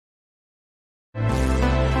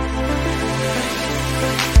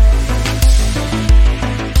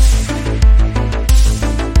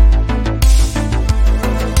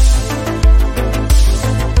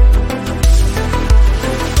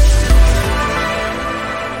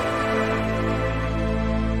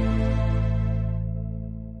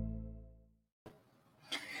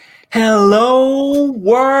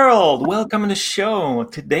world! Welcome to the show.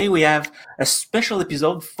 Today we have a special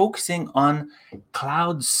episode focusing on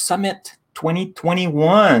Cloud Summit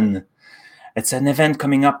 2021. It's an event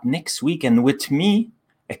coming up next week, and with me,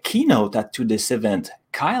 a keynote to this event.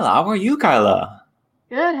 Kyla, how are you, Kyla?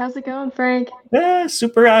 Good. How's it going, Frank?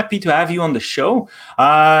 Super happy to have you on the show.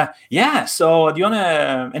 So do you want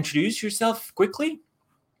to introduce yourself quickly?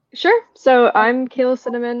 Sure. So I'm Kayla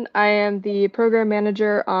Cinnamon. I am the program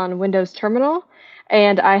manager on Windows Terminal,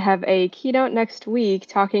 and I have a keynote next week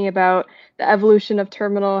talking about the evolution of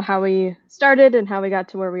Terminal, how we started and how we got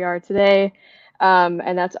to where we are today.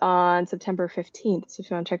 And that's on September 15th. So if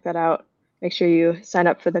you want to check that out, make sure you sign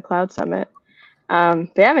up for the Cloud Summit. But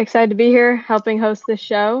yeah, I'm excited to be here helping host this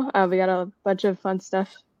show. We got a bunch of fun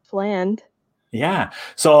stuff planned. Yeah.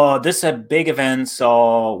 So this is a big event.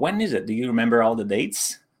 So when is it? Do you remember all the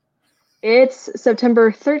dates? It's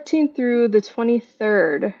September 13th through the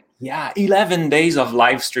 23rd. Yeah, 11 days of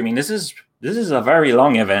live streaming. This is a very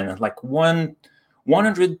long event, like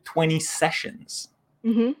 120 sessions.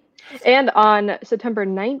 Mm-hmm. And on September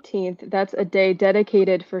 19th, that's a day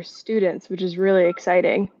dedicated for students, which is really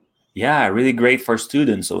exciting. Yeah, really great for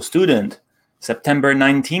students. So student, September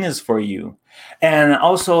 19 is for you. And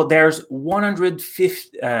also there's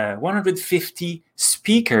 150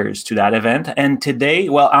 speakers to that event. And today,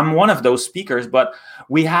 well, I'm one of those speakers, but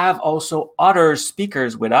we have also other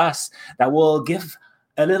speakers with us that will give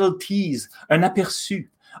a little tease, an aperçu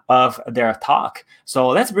of their talk. So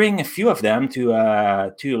let's bring a few of them to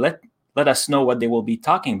let us know what they will be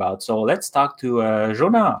talking about. So let's talk to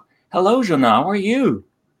Jonah. Hello, Jonah. How are you?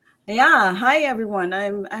 Yeah, hi everyone.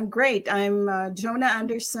 I'm great. I'm Jonah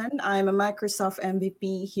Anderson. I'm a Microsoft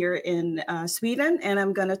MVP here in Sweden, and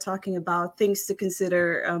I'm going to talking about things to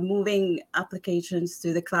consider moving applications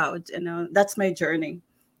to the cloud. And that's my journey.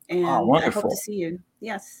 And I hope to see you.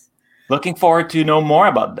 Yes. Looking forward to know more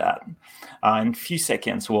about that. In a few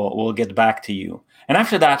seconds, we'll get back to you. And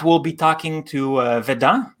after that, we'll be talking to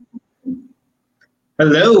Vedant.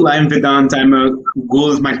 Hello, I'm Vedant. I'm a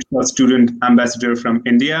Goals Microsoft student ambassador from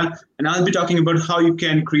India, and I'll be talking about how you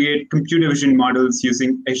can create computer vision models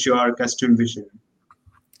using Azure Custom Vision.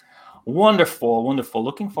 Wonderful, wonderful.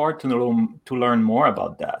 Looking forward to learn more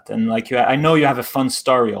about that. And I know you have a fun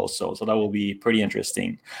story also, so that will be pretty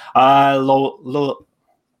interesting. Olina.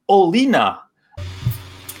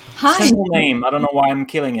 Hi. Simple name. I don't know why I'm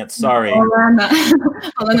killing it. Sorry. Olena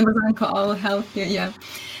Borzenko. I'll help you. Yeah.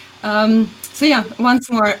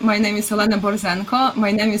 Once more, my name is Olena Borzenko.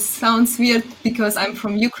 My name sounds weird because I'm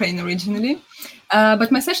from Ukraine originally.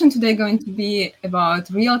 But my session today is going to be about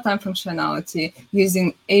real-time functionality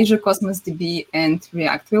using Azure Cosmos DB and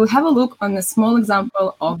React. We'll have a look on a small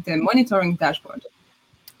example of the monitoring dashboard.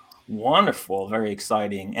 Wonderful. Very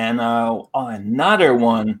exciting. And another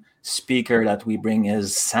one speaker that we bring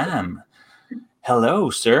is Sam.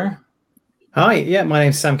 Hello, sir. Hi, yeah, my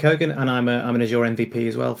name's Sam Kogan, and I'm an Azure MVP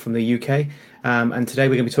as well from the UK. And today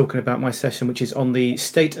we're going to be talking about my session, which is on the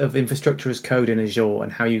state of infrastructure as code in Azure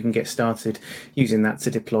and how you can get started using that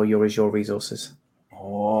to deploy your Azure resources.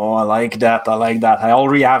 Oh, I like that. I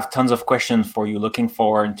already have tons of questions for you. Looking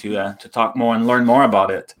forward to talk more and learn more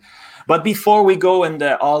about it. But before we go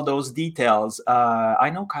into all those details,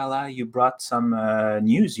 I know, Kyla, you brought some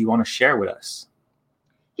news you want to share with us.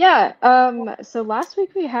 Yeah, so last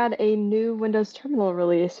week we had a new Windows Terminal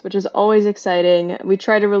release, which is always exciting. We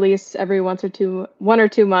try to release every 1 or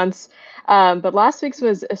 2 months, but last week's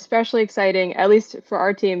was especially exciting, at least for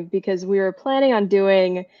our team, because we were planning on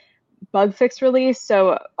doing bug fix release.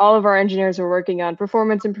 So all of our engineers were working on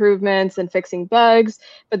performance improvements and fixing bugs,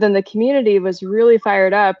 but then the community was really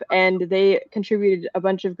fired up and they contributed a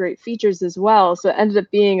bunch of great features as well. So it ended up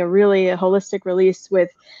being a really holistic release with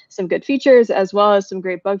some good features as well as some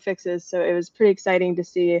great bug fixes. So it was pretty exciting to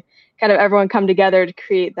see kind of everyone come together to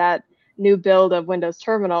create that new build of Windows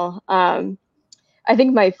Terminal. I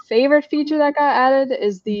think my favorite feature that got added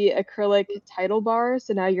is the acrylic title bar.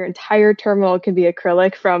 So now your entire terminal can be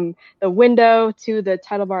acrylic from the window to the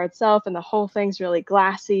title bar itself, and the whole thing's really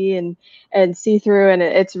glassy and see-through, and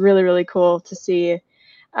it's really, really cool to see. Is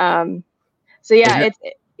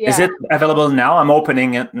it available now? I'm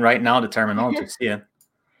opening it right now, the terminal, to see it.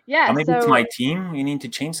 Yeah. Maybe it's my team. You need to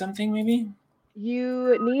change something, maybe?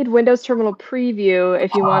 You need Windows Terminal Preview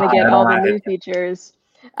if you want to get all the new features.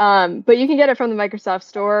 But you can get it from the Microsoft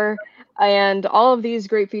Store, and all of these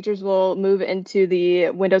great features will move into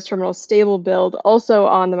the Windows Terminal stable build, also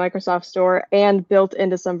on the Microsoft Store and built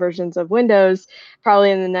into some versions of Windows.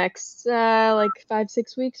 Probably in the next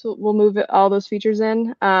 5-6 weeks, we'll move all those features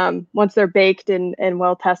in once they're baked and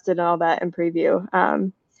well tested and all that in Preview.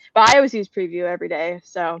 But I always use Preview every day,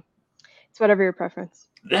 so It's whatever your preference.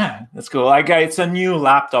 Yeah, that's cool. Like it's a new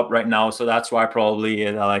laptop right now, so that's why probably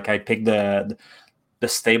like I picked the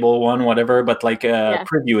stable one, whatever. But like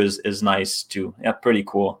preview is nice too. Yeah, pretty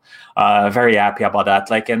cool. Very happy about that.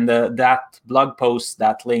 Like, and that blog post,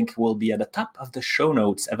 that link will be at the top of the show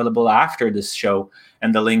notes, available after this show,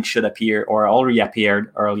 and the link should appear or already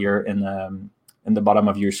appeared earlier in the bottom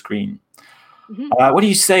of your screen. What do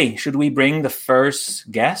you say? Should we bring the first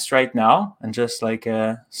guest right now and just like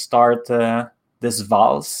start this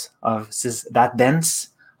valse of that dance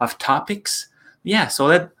of topics? Yeah. So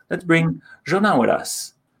let's bring Jonah with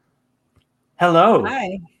us. Hello.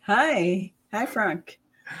 Hi, Frank.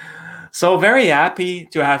 So very happy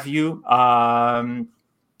to have you.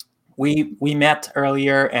 We met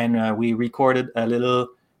earlier and we recorded a little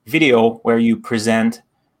video where you present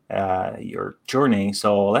your journey.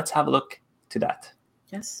 So let's have a look to that.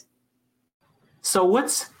 Yes. So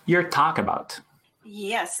what's your talk about?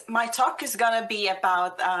 Yes, my talk is going to be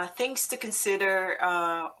about things to consider.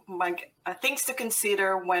 Things to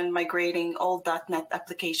consider when migrating old .NET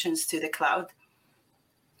applications to the cloud.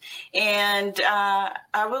 And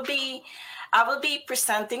I will be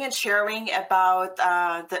presenting and sharing about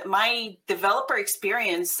my developer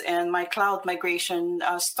experience and my cloud migration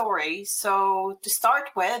story. So to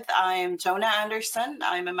start with, I'm Jonah Anderson.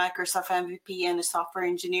 I'm a Microsoft MVP and a software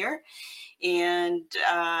engineer. And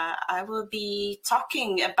I will be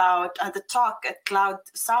talking about the talk at Cloud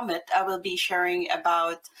Summit. I will be sharing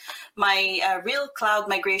about my real cloud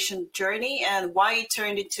migration journey and why it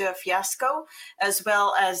turned into a fiasco, as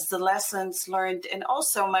well as the lessons learned, and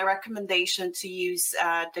also my recommendation to use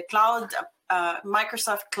the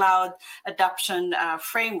Microsoft Cloud Adoption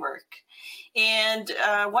Framework. And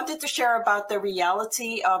wanted to share about the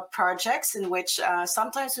reality of projects in which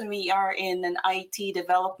sometimes when we are in an IT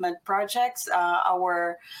development projects,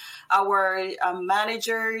 our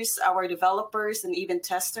managers, our developers, and even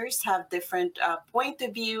testers have different point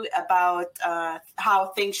of view about how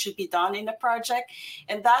things should be done in a project.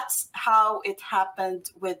 And that's how it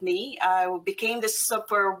happened with me. I became the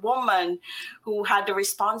superwoman who had the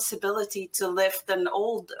responsibility to lift an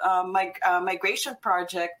old migration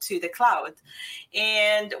project to the cloud.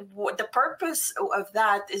 And the purpose of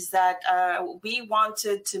that is that we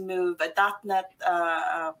wanted to move a .NET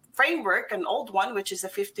framework, an old one, which is a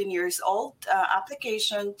 15 years old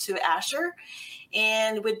application, to Azure.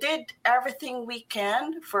 And we did everything we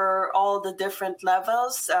can for all the different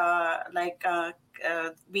levels,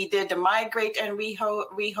 we did the migrate and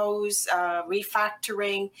rehost,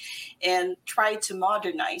 refactoring, and try to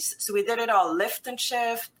modernize. So we did it all, lift and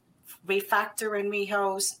shift, refactor and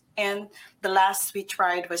rehost. And the last we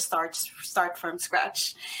tried was start from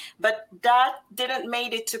scratch. But that didn't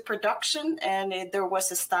make it to production, and there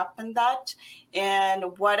was a stop in that. And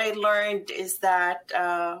what I learned is that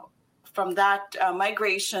from that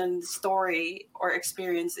migration story or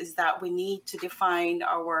experience is that we need to define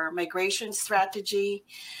our migration strategy,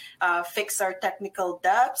 fix our technical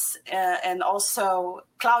depths, and also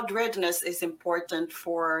cloud readiness is important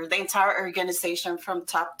for the entire organization from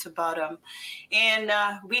top to bottom. And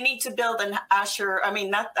we need to build an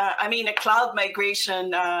a cloud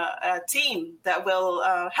migration team that will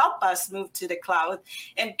help us move to the cloud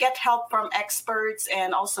and get help from experts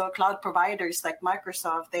and also cloud providers like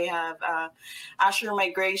Microsoft. They have Azure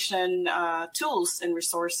migration tools and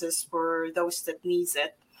resources for those that needs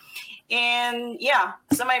it. And yeah,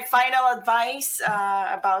 so my final advice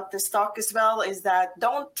about this talk as well is that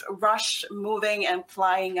don't rush moving and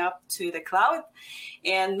flying up to the cloud,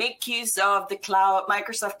 and make use of the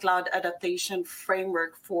Microsoft Cloud Adaptation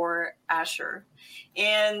Framework for Azure.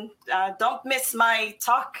 And don't miss my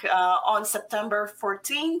talk on September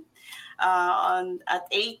 14th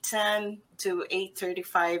at 8:10 to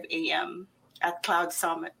 8:35 a.m. at Cloud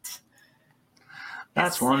Summit.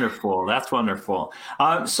 That's wonderful. That's wonderful.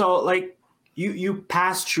 So like you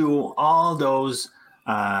passed through all those,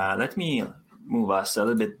 let me move us a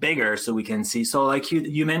little bit bigger so we can see. So like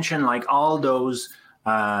you mentioned like all those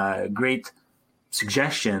great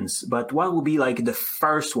suggestions, but what would be like the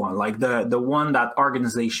first one, like the one that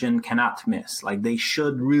organization cannot miss? Like they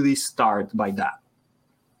should really start by that.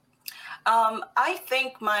 I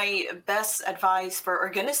think my best advice for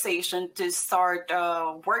organization to start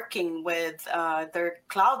working with their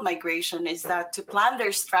cloud migration is that to plan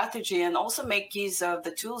their strategy and also make use of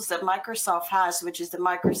the tools that Microsoft has, which is the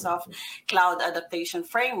Microsoft Cloud Adaptation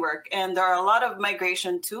Framework. And there are a lot of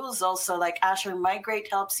migration tools also, like Azure Migrate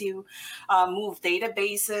helps you move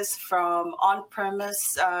databases from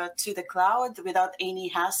on-premise to the cloud without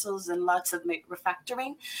any hassles and lots of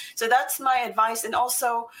refactoring. So that's my advice. And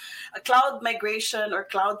also cloud migration or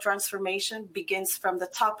cloud transformation begins from the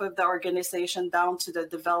top of the organization down to the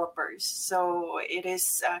developers. So it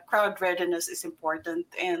is crowd readiness is important.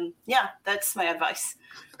 And yeah, that's my advice.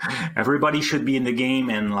 Everybody should be in the game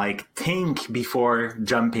and like think before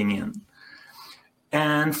jumping in.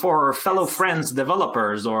 And for fellow friends,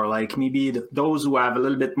 developers, or like maybe those who have a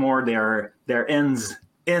little bit more their ends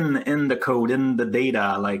in the code, in the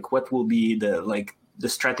data, like what will be the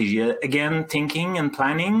strategy? Again, thinking and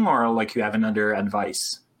planning, or like you have another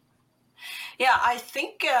advice? Yeah, I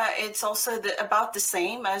think it's also about the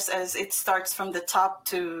same as it starts from the top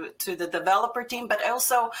to the developer team, but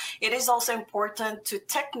also it is also important to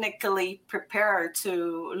technically prepare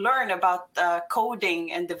to learn about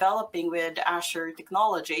coding and developing with Azure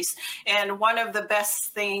technologies. And one of the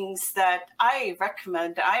best things that I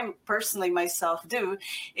recommend, I personally myself do,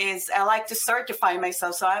 is I like to certify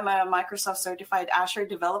myself. So I'm a Microsoft certified Azure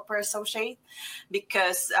Developer Associate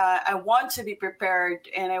because I want to be prepared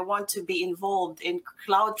and I want to be involved in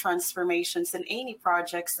cloud transformations in any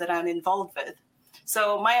projects that I'm involved with.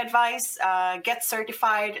 So my advice, get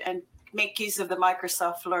certified and make use of the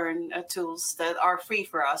Microsoft Learn tools that are free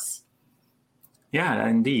for us. Yeah,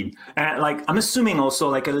 indeed. Like I'm assuming also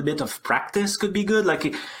like a little bit of practice could be good.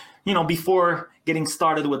 Like, before getting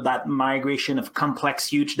started with that migration of complex,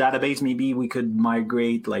 huge database, maybe we could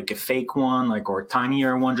migrate like a fake one, like or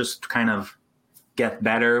tinier one, just to kind of get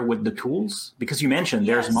better with the tools, because you mentioned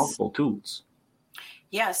there's multiple tools.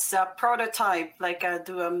 Yes, prototype, like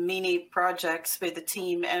do a mini projects with the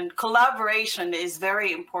team, and collaboration is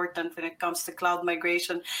very important when it comes to cloud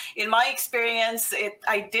migration. In my experience,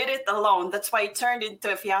 I did it alone. That's why it turned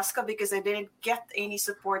into a fiasco, because I didn't get any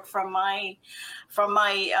support from my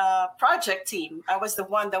project team. I was the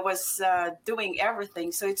one that was doing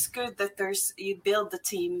everything. So it's good that you build the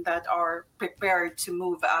team that are prepared to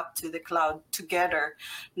move up to the cloud together,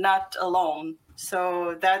 not alone.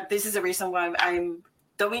 So this is the reason why I'm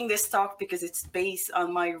doing this talk, because it's based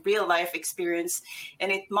on my real life experience,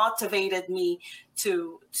 and it motivated me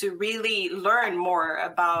to really learn more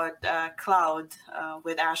about cloud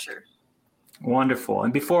with Azure. Wonderful.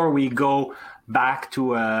 And before we go back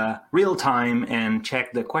to real time and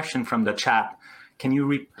check the question from the chat, can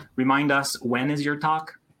you remind us when is your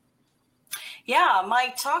talk? Yeah,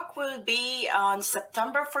 my talk will be on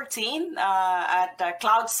September 14 at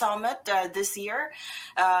Cloud Summit this year.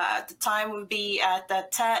 The time will be at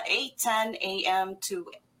 8:10 a.m. to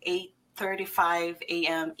 8:35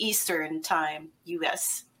 a.m. Eastern Time,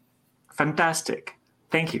 US. Fantastic.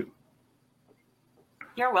 Thank you.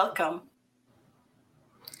 You're welcome.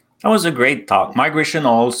 That was a great talk. Migration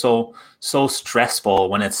also so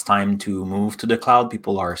stressful when it's time to move to the cloud.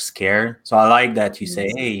 People are scared. So I like that you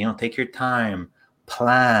say, hey, take your time,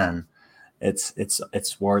 plan.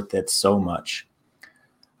 It's worth it so much.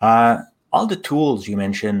 All the tools you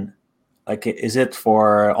mentioned, like, is it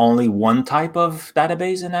for only one type of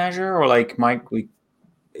database in Azure, or like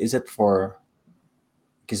is it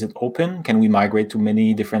open? Can we migrate to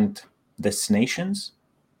many different destinations?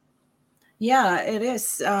 Yeah, it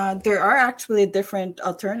is. There are actually different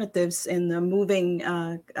alternatives in the moving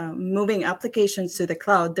applications to the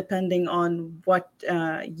cloud, depending on what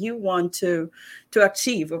you want to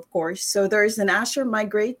achieve, of course. So there is an Azure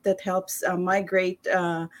Migrate that helps migrate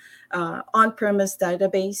on-premise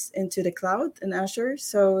database into the cloud in Azure.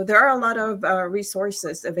 So there are a lot of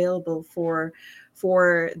resources available for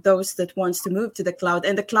those that wants to move to the cloud.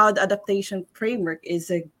 And the Cloud Adaptation Framework is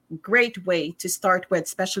a great way to start with,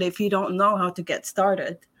 especially if you don't know how to get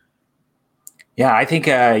started. Yeah, I think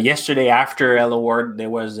yesterday after Hello World, there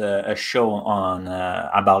was a show on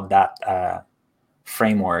about that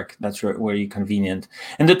framework. That's really convenient.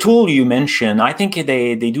 And the tool you mentioned, I think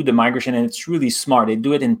they do the migration, and it's really smart. They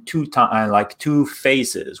do it in two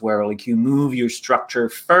phases, where like you move your structure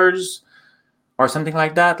first, or something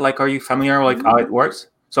like that. Like, are you familiar like how it works?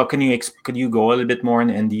 So could you go a little bit more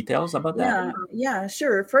in details about that? Yeah,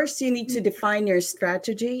 sure. First, you need to define your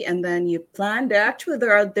strategy, and then you plan. There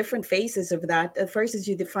are different phases of that. At first is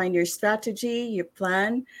you define your strategy, you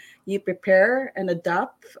plan, you prepare and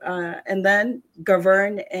adopt, and then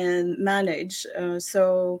govern and manage.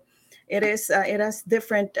 So it has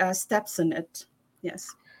different steps in it. Yes.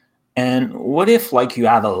 And what if like you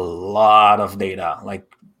have a lot of data? Like,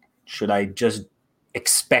 should I just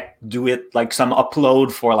do it like some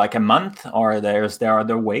upload for like a month, or there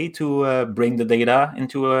other way to bring the data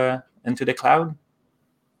into the cloud?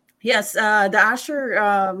 Yes, the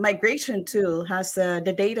Azure migration tool has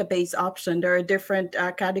the database option. There are different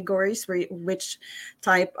categories for which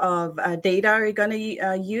type of data are you going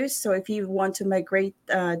to use. So if you want to migrate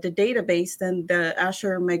the database, then the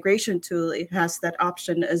Azure migration tool, it has that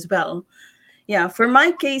option as well. Yeah, for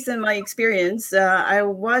my case and my experience, we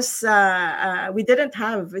didn't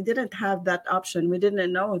have that option. We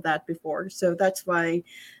didn't know that before, so that's why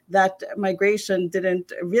that migration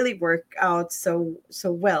didn't really work out so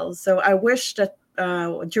well. So I wish that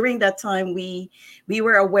during that time we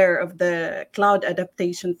were aware of the cloud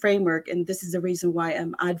adaptation framework, and this is the reason why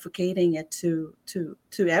I'm advocating it to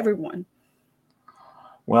everyone.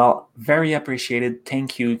 Well, very appreciated.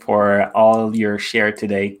 Thank you for all your share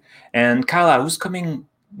today. And Kyla, who's coming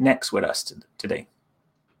next with us today?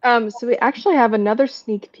 So we actually have another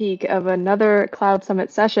sneak peek of another Cloud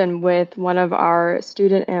Summit session with one of our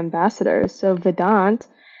student ambassadors. So Vedant,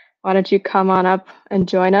 why don't you come on up and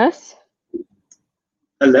join us?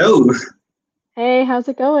 Hello. Hey, how's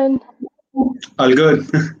it going? All good.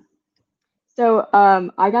 So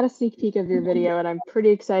I got a sneak peek of your video and I'm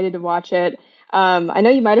pretty excited to watch it. I know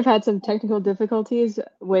you might have had some technical difficulties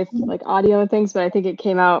with like audio and things, but I think it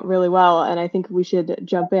came out really well. And I think we should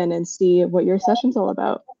jump in and see what your session's all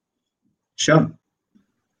about. Sure.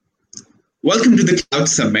 Welcome to the Cloud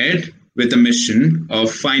Summit with a mission of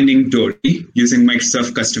finding Dory using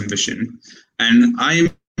Microsoft Custom Vision. And I am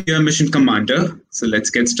your mission commander. So let's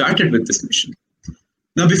get started with this mission.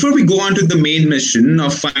 Now, before we go on to the main mission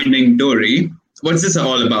of finding Dory, what's this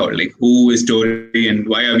all about? Like, who is Dory and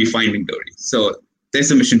why are we finding Dory? So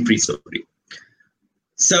there's a mission pre-story.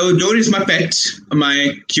 So Dory is my pet,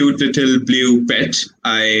 my cute little blue pet.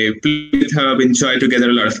 I play with her, we enjoy together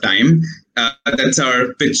a lot of time. That's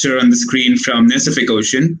our picture on the screen from Pacific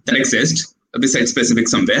Ocean that exists, besides Pacific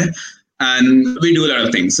somewhere. And we do a lot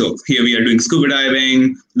of things. So here we are doing scuba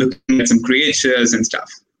diving, looking at some creatures and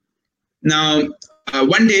stuff. Now,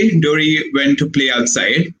 one day, Dory went to play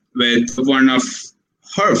outside with one of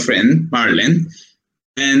her friend, Marlin.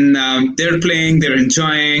 And they're playing, they're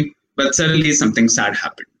enjoying, but suddenly something sad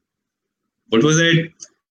happened. What was it?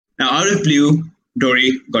 Now, out of blue,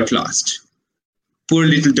 Dory got lost. Poor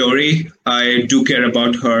little Dory. I do care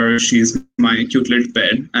about her. She's my cute little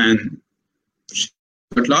pet, and she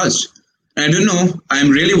got lost. And I don't know. I'm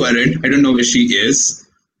really worried. I don't know where she is.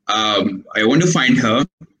 I want to find her,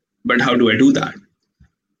 but how do I do that?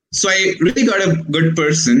 So I really got a good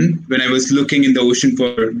person when I was looking in the ocean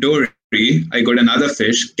for Dory. I got another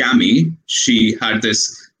fish, Cami. She had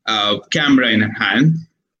this camera in her hand.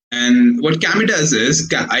 And what Cami does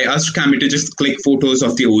is, I asked Cami to just click photos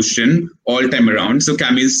of the ocean all time around. So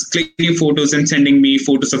Cami is clicking photos and sending me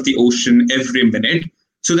photos of the ocean every minute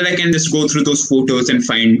so that I can just go through those photos and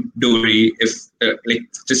find Dory,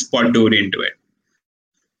 just spot Dory into it.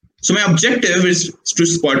 So my objective is to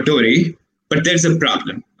spot Dory, but there's a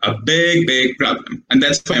problem, a big, big problem. And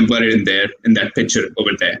that's why I'm worried in that picture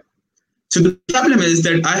over there. So the problem is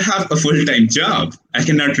that I have a full-time job. I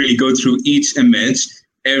cannot really go through each image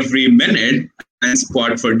every minute and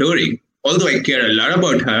spot for Dory. Although I care a lot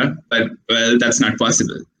about her, but well, that's not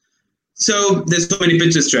possible. So there's so many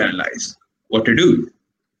pictures to analyze. What to do?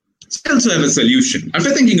 So I also have a solution.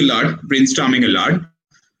 After thinking a lot, brainstorming a lot,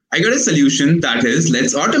 I got a solution that is,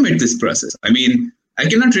 let's automate this process. I mean, I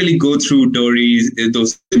cannot really go through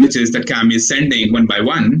those images that Cami is sending one by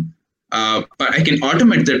one, but I can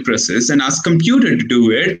automate that process and ask computer to do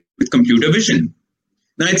it with computer vision.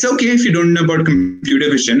 Now, it's okay if you don't know about computer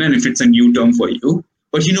vision and if it's a new term for you,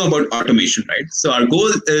 but you know about automation, right? So our goal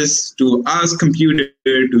is to ask computer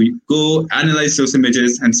to go analyze those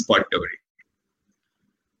images and spot Dory.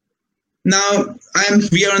 Now,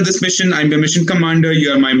 we are on this mission. I'm the mission commander.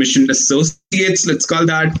 You are my mission associates, let's call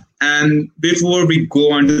that. And before we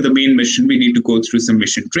go on to the main mission, we need to go through some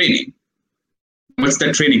mission training. What's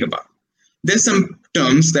that training about? There's some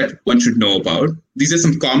terms that one should know about. These are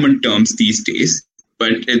some common terms these days,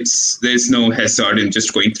 but there's no hazard in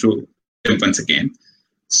just going through them once again.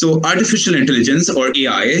 So artificial intelligence, or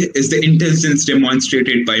AI, is the intelligence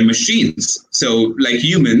demonstrated by machines. So like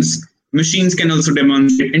humans, machines can also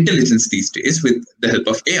demonstrate intelligence these days with the help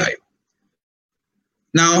of AI.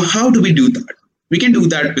 Now, how do we do that? We can do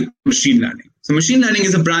that with machine learning. So machine learning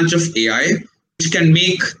is a branch of AI which can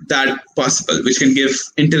make that possible, which can give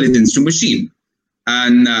intelligence to machine.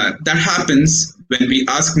 And that happens when we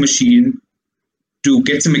ask machine to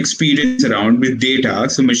get some experience around with data.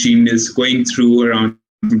 So machine is going through around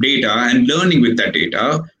data and learning with that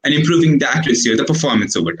data and improving the accuracy or the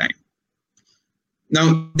performance over time.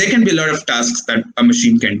 Now, there can be a lot of tasks that a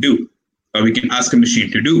machine can do, or we can ask a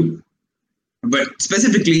machine to do. But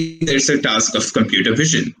specifically, there's a task of computer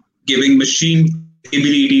vision. giving machine the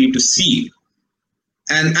ability to see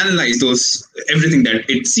and analyze everything that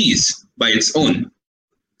it sees by its own.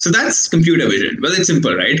 So that's computer vision. Well, it's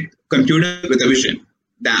simple, right? Computer with a vision.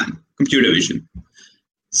 Damn, computer vision.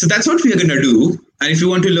 So that's what we are going to do. And if you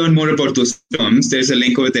want to learn more about those terms, there's a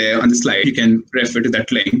link over there on the slide. You can refer to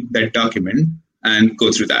that link, that document, and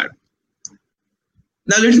go through that.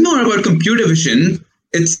 Now, a little more about computer vision.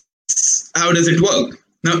 It's how does it work?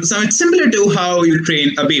 Now, so it's similar to how you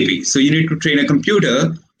train a baby. So you need to train a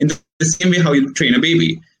computer in the same way how you train a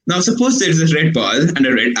baby. Now, suppose there is a red ball and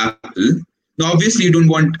a red apple. Now, obviously, you don't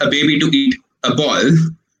want a baby to eat a ball.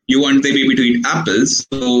 You want the baby to eat apples.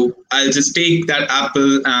 So I'll just take that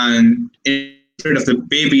apple and in front of the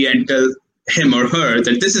baby and tell him or her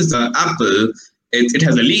that this is the apple. It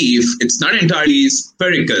has a leaf. It's not entirely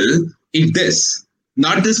spherical. Eat this.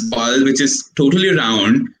 Not this ball, which is totally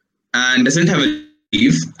round and doesn't have a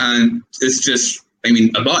leaf. And it's just,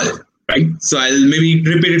 a ball, right? So I'll maybe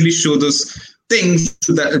repeatedly show those things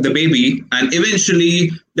to the baby. And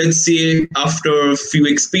eventually, let's say after a few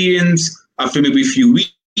experience, after maybe a few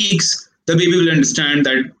weeks, the baby will understand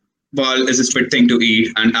that ball is a sweet thing to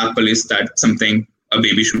eat and apple is that something a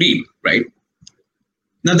baby should eat, right?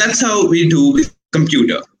 Now that's how we do with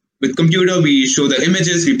computer. With computer, we show the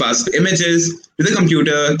images, we pass the images to the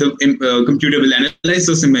computer. The computer will analyze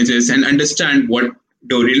those images and understand what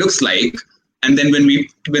Dory looks like. And then when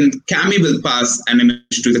Cami will pass an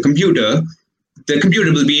image to the computer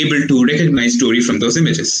will be able to recognize Dory from those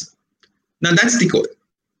images. Now that's the code.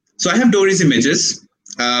 So I have Dory's images.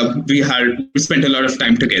 We spent a lot of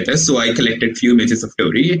time together. So I collected few images of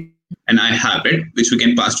Dory and I have it, which we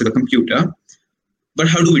can pass to the computer. But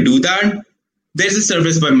how do we do that? There's a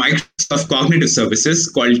service by Microsoft Cognitive Services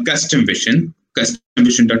called Custom Vision,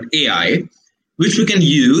 customvision.ai, which we can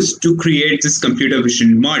use to create this computer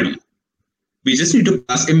vision model. We just need to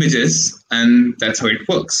pass images, and that's how it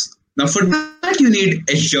works. Now, for that, you need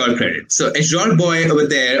Azure credits. So Azure Boy over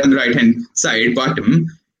there on the right-hand side, bottom,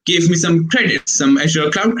 gave me some credits, some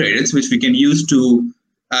Azure Cloud credits, which we can use to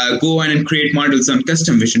go on and create models on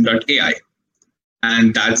customvision.ai.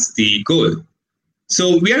 And that's the goal.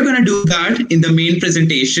 So we are going to do that in the main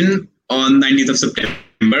presentation on 19th of September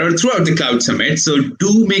or throughout the Cloud Summit. So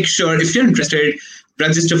do make sure, if you're interested,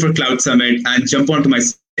 register for Cloud Summit and jump onto my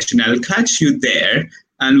session. I'll catch you there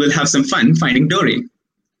and we'll have some fun finding Dory.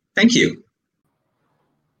 Thank you.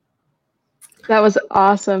 That was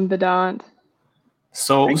awesome, Vedant.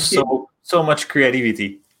 So much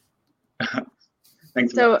creativity.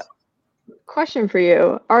 Thank you. So, question for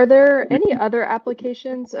you. Are there any other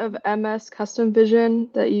applications of MS Custom Vision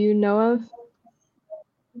that you know of?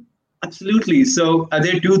 Absolutely. So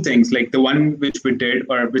there are two things, like the one which we did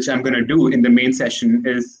or which I'm going to do in the main session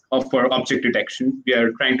is for object detection. We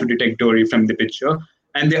are trying to detect Dory from the picture.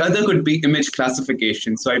 And the other could be image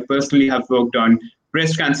classification. So I personally have worked on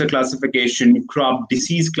breast cancer classification, crop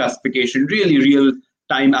disease classification, really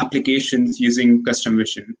real-time applications using custom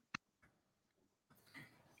vision.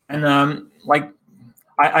 And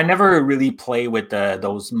I never really play with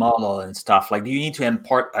those model and stuff. Like, do you need to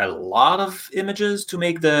import a lot of images to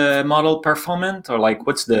make the model performant, or like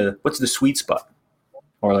what's the sweet spot,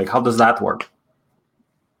 or like how does that work?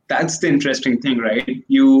 That's the interesting thing, right?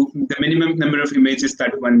 The minimum number of images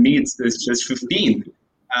that one needs is just 15.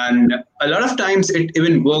 And a lot of times it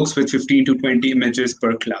even works with 15 to 20 images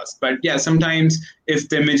per class. But yeah, sometimes if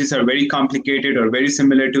the images are very complicated or very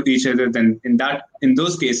similar to each other, then in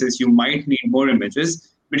those cases, you might need more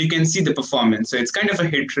images, but you can see the performance. So it's kind of a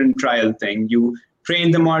hit and trial thing. You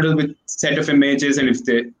train the model with a set of images, and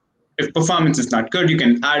if performance is not good, you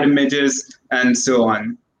can add images and so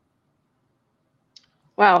on.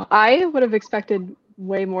 Wow, I would have expected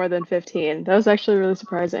way more than 15. That was actually really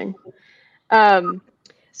surprising.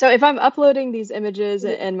 So if I'm uploading these images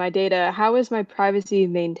and my data, how is my privacy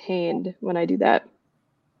maintained when I do that?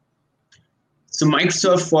 So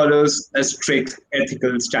Microsoft follows a strict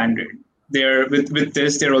ethical standard. With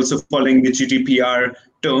this, they're also following the GDPR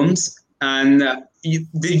terms, and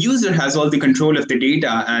the user has all the control of the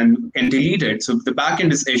data and can delete it. So the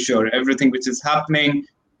backend is Azure. Everything which is happening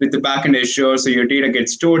with the backend is Azure, so your data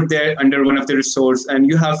gets stored there under one of the resources, and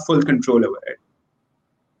you have full control over it.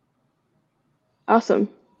 Awesome.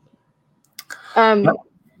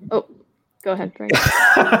 Oh, go ahead, Frank.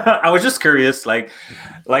 I was just curious, like,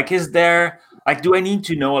 is there, like, do I need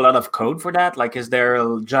to know a lot of code for that? Like, is there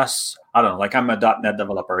just, I don't know, like I'm a .NET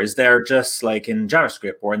developer. Is there just like in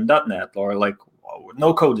JavaScript or in .NET, or like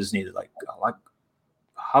no code is needed? Like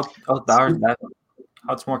how does that?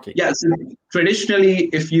 how it's working? Yeah, so traditionally,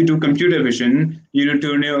 if you do computer vision, you need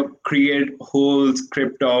to create whole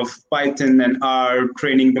script of Python and R,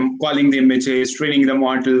 training them, calling the images, training the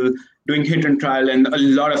model, doing hit and trial, and a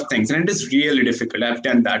lot of things. And it is really difficult. I've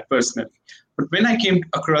done that personally. But when I came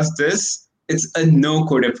across this, it's a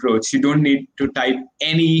no-code approach. You don't need to type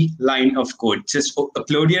any line of code. Just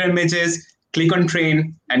upload your images, click on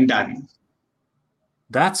train, and done.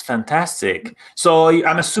 That's fantastic. So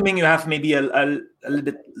I'm assuming you have maybe a little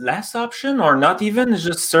bit less option, or not even. It's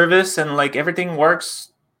just service and like everything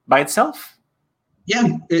works by itself. Yeah,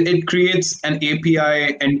 it creates an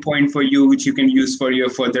API endpoint for you, which you can use for your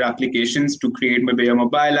further applications to create maybe a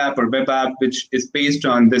mobile app or web app, which is based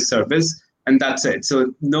on this service. And that's it.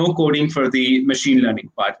 So no coding for the machine learning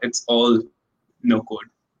part. It's all no code.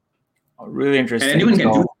 Oh, really interesting. And anyone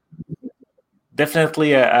can do it.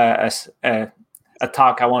 Definitely a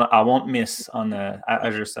talk I won't miss on the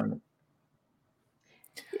Azure Summit.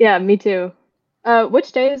 Yeah, me too.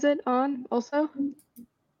 Which day is it on also?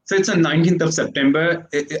 So it's on 19th of September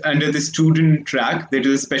under the student track. They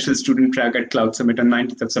do a special student track at Cloud Summit on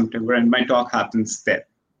 19th of September, and my talk happens there.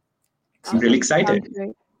 So I'm really excited.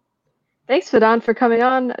 Thanks, Vedant, for coming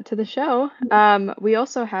on to the show. We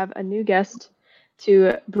also have a new guest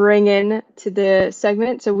to bring in to the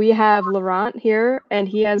segment. So we have Laurent here, and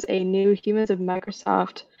he has a new Humans of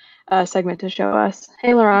Microsoft segment to show us.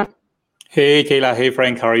 Hey, Laurent. Hey, Kayla. Hey,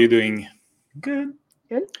 Frank. How are you doing? Good.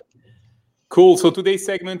 Good. Cool. So today's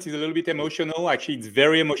segment is a little bit emotional. Actually, it's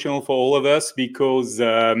very emotional for all of us because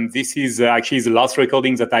this is actually the last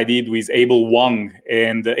recording that I did with Abel Wang.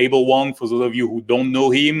 And Abel Wang, for those of you who don't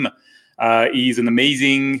know him, he's an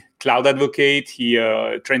amazing cloud advocate. He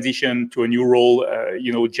transitioned to a new role,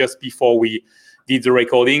 just before we did the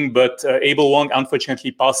recording. But Abel Wang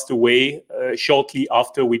unfortunately passed away shortly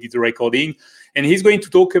after we did the recording. And he's going to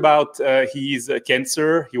talk about his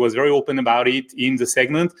cancer. He was very open about it in the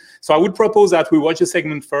segment. So I would propose that we watch the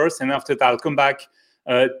segment first, and after that, I'll come back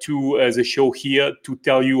to the show here to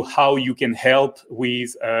tell you how you can help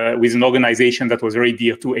with an organization that was very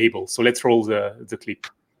dear to Abel. So let's roll the clip.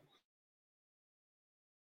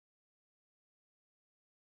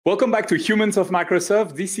 Welcome back to Humans of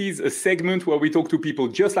Microsoft. This is a segment where we talk to people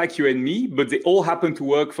just like you and me, but they all happen to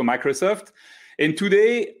work for Microsoft. And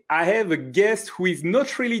today I have a guest who is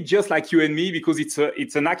not really just like you and me, because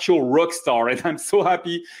it's an actual rock star. And I'm so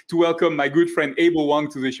happy to welcome my good friend Abel Wang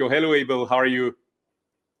to the show. Hello, Abel. How are you?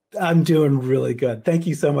 I'm doing really good. Thank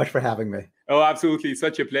you so much for having me. Oh, absolutely.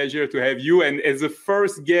 Such a pleasure to have you. And as the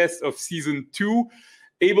first guest of season 2,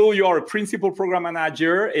 Abel, you are a principal program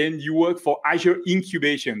manager and you work for Azure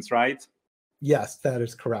Incubations, right? Yes, that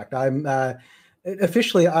is correct.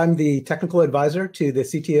 Officially, I'm the technical advisor to the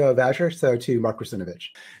CTO of Azure, so to Mark Russinovich.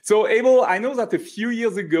 So, Abel, I know that a few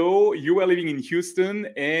years ago, you were living in Houston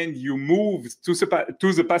and you moved to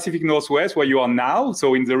the Pacific Northwest, where you are now,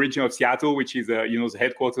 so in the region of Seattle, which is the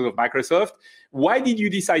headquarters of Microsoft. Why did you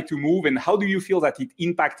decide to move, and how do you feel that it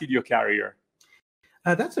impacted your career?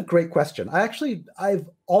 That's a great question. I've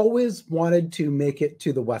always wanted to make it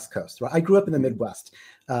to the West Coast. Right? I grew up in the Midwest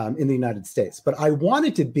in the United States, but I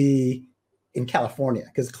wanted to be in California,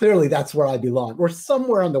 because clearly that's where I belong, or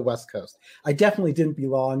somewhere on the West Coast. I definitely didn't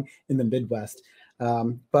belong in the Midwest.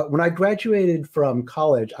 But when I graduated from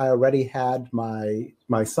college, I already had my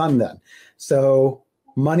son then. So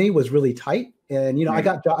money was really tight. And, I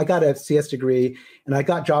got a CS degree and I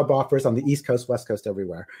got job offers on the East Coast, West Coast,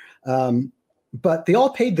 everywhere. But they all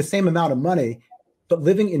paid the same amount of money. But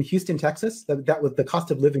living in Houston, Texas, that was the cost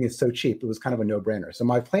of living is so cheap. It was kind of a no-brainer. So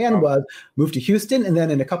my plan was move to Houston, and then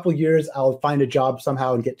in a couple of years, I'll find a job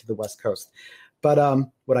somehow and get to the West Coast. But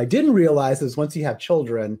what I didn't realize is once you have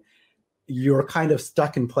children, you're kind of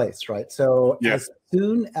stuck in place, right? So As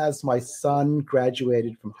soon as my son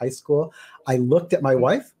graduated from high school, I looked at my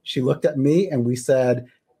wife, she looked at me, and we said,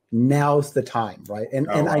 now's the time, right? And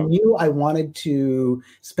I knew I wanted to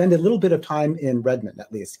spend a little bit of time in Redmond,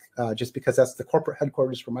 at least, just because that's the corporate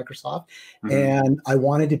headquarters for Microsoft. Mm-hmm. And I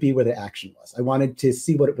wanted to be where the action was. I wanted to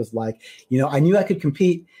see what it was like. I knew I could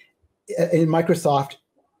compete in Microsoft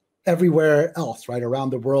everywhere else, right, around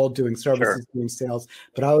the world, doing services, doing sales.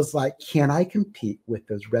 But I was like, can I compete with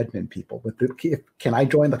those Redmond people? Can I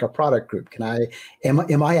join like a product group?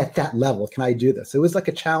 Am I at that level? Can I do this? It was like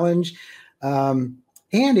a challenge.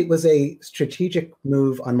 And it was a strategic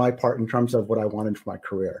move on my part in terms of what I wanted for my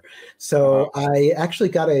career. So I actually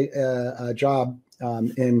got a job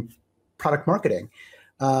in product marketing.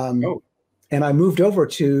 And I moved over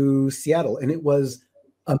to Seattle, and it was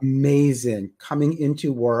amazing coming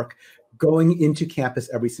into work, going into campus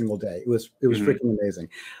every single day. It was freaking amazing.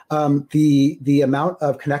 The amount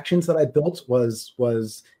of connections that I built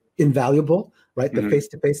was invaluable, right? The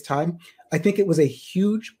face-to-face time. I think it was a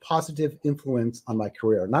huge positive influence on my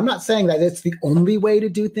career. And I'm not saying that it's the only way to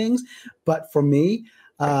do things, but for me,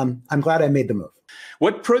 I'm glad I made the move.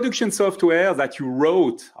 What production software that you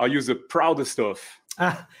wrote are you the proudest of?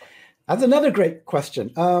 That's another great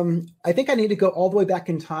question. I think I need to go all the way back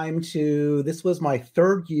in time to, this was my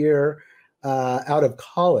third year out of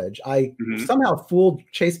college. I somehow fooled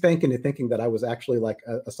Chase Bank into thinking that I was actually like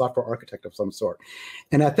a software architect of some sort.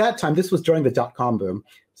 And at that time, this was during the dot-com boom.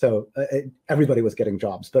 So everybody was getting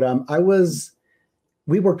jobs. But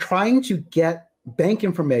we were trying to get bank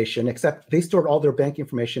information, except they stored all their bank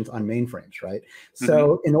information on mainframes, right?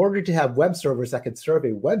 So in order to have web servers that could serve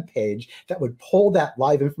a web page that would pull that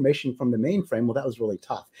live information from the mainframe, well, that was really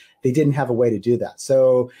tough. They didn't have a way to do that.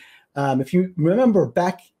 So if you remember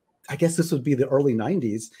back, I guess this would be the early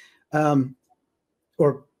 90s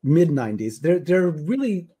or mid 90s, there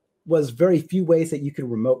really was very few ways that you could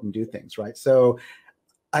remote and do things, right? So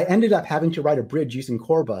I ended up having to write a bridge using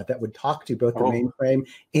Corba that would talk to both the mainframe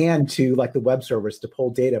and to like the web servers to pull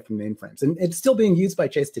data from mainframes. And it's still being used by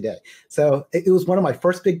Chase today. So it was one of my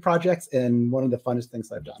first big projects and one of the funnest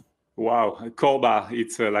things I've done. Wow, Corba,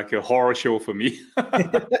 it's like a horror show for me.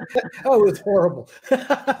 Oh, it was horrible.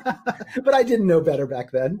 But I didn't know better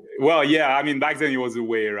back then. Well, yeah, I mean, back then it was the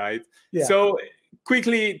way, right? Yeah. So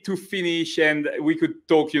quickly to finish, and we could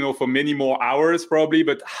talk, for many more hours probably,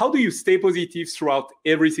 but how do you stay positive throughout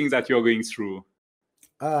everything that you're going through?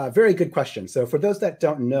 Very good question. So for those that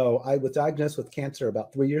don't know, I was diagnosed with cancer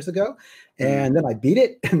about 3 years ago, and then I beat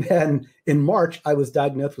it. And then in March, I was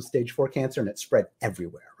diagnosed with stage 4 cancer, and it spread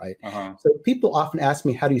everywhere, right? So people often ask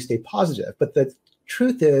me, how do you stay positive? But the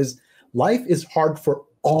truth is, life is hard for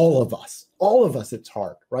all of us. All of us, it's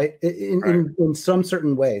hard, right? In some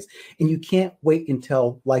certain ways. And you can't wait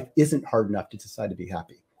until life isn't hard enough to decide to be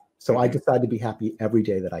happy. So I decide to be happy every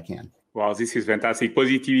day that I can. Wow, this is fantastic.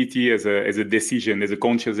 Positivity as a decision, as a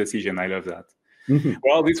conscious decision. I love that.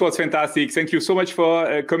 Well, this was fantastic. Thank you so much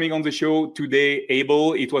for coming on the show today,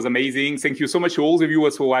 Abel. It was amazing. Thank you so much to all the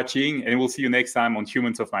viewers for watching, and we'll see you next time on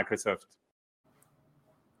Humans of Microsoft.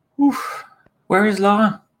 Oof. Where is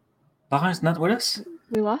Laurent? Laurent is not with us?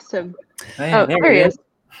 We lost him. Hey, oh, there he is.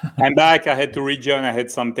 I'm back. I had to rejoin. I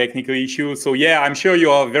had some technical issues. So yeah, I'm sure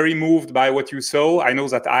you are very moved by what you saw. I know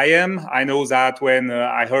that I am. I know that when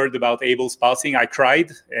I heard about Abel's passing, I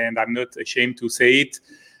cried, and I'm not ashamed to say it.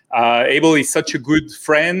 Abel is such a good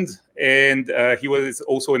friend, and he was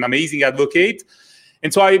also an amazing advocate.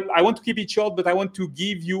 And so I want to keep it short, but I want to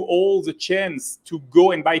give you all the chance to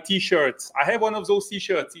go and buy T-shirts. I have one of those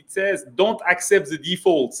T-shirts. It says, "Don't accept the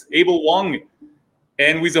defaults, Abel Wang."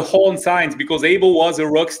 And with the horn signs, because Abel was a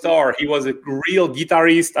rock star. He was a real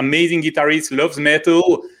guitarist, amazing guitarist, loves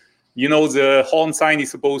metal. The horn sign is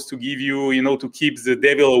supposed to give you, to keep the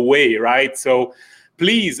devil away, right? So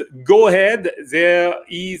please go ahead. There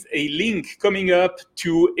is a link coming up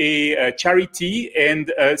to a charity,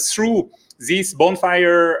 and through this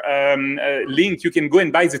bonfire link, you can go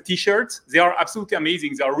and buy the T-shirts. They are absolutely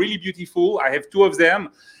amazing. They are really beautiful. I have 2 of them.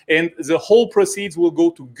 And the whole proceeds will go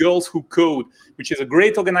to Girls Who Code, which is a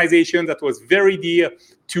great organization that was very dear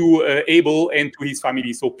to Abel and to his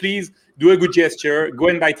family. So please do a good gesture. Go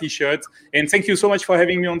and buy T-shirts. And thank you so much for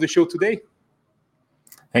having me on the show today.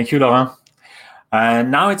 Thank you, Laurent.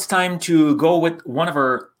 Now it's time to go with one of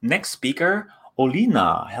our next speaker,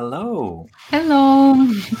 Olina. Hello. Hello.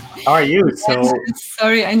 How are you?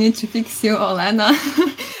 Sorry, I need to fix you, Olena.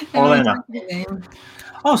 Olena.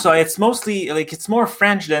 Oh, so it's mostly it's more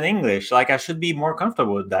French than English. I should be more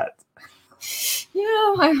comfortable with that.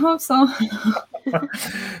 Yeah, I hope so.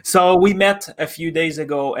 So we met a few days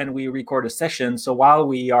ago and we record a session. So while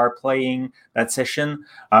we are playing that session,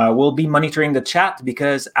 we'll be monitoring the chat,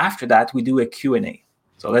 because after that we do a Q&A.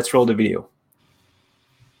 So let's roll the video.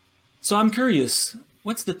 So I'm curious,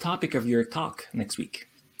 what's the topic of your talk next week?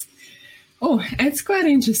 Oh, it's quite an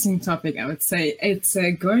interesting topic, I would say. It's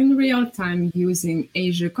going real time using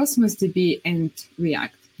Azure Cosmos DB and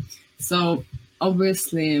React. So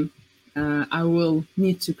obviously, I will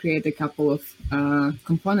need to create a couple of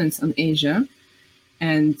components on Azure.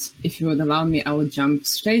 And if you would allow me, I would jump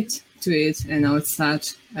straight to it and I would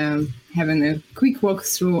start having a quick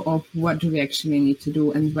walkthrough of what do we actually need to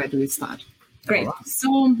do and where do we start. Great. Right.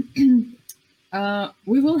 So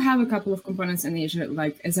we will have a couple of components in Azure.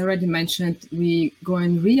 As I already mentioned, we go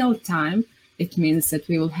in real time. It means that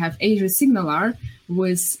we will have Azure SignalR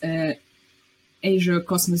with Azure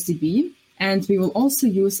Cosmos DB, and we will also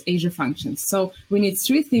use Azure Functions. So we need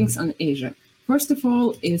 3 things on Azure. first of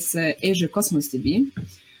all is Azure Cosmos DB.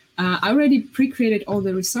 I already pre-created all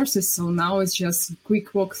the resources, so now it's just a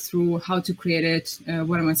quick walk through how to create it,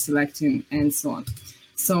 what am I selecting, and so on.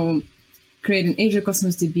 So creating Azure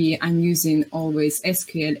Cosmos DB, I'm using always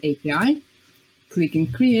SQL API, clicking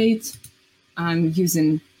create. I'm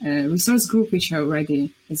using a resource group, which I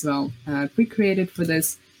already as well pre-created for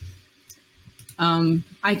this.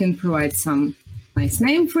 I can provide some nice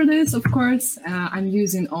name for this, of course. I'm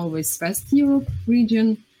using always West Europe region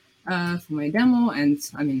for my demo, and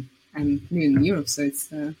I mean, I'm living in Europe, so it's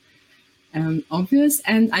obvious.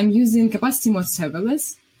 And I'm using capacity mode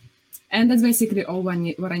serverless, and that's basically all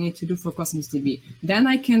what I need to do for Cosmos DB. Then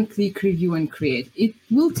I can click review and create. It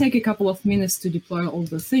will take a couple of minutes to deploy all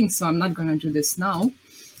the things, so I'm not going to do this now.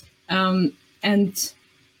 And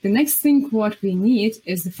the next thing what we need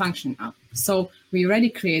is the function app. So we already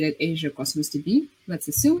created Azure Cosmos DB, let's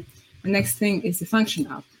assume. The next thing is the function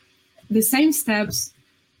app. The same steps,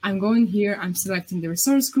 I'm going here, I'm selecting the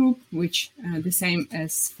resource group, which the same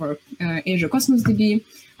as for Azure Cosmos DB.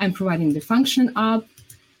 I'm providing the function app,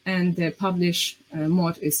 and the publish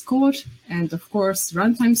mode is code. And of course,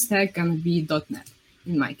 runtime stack gonna be .NET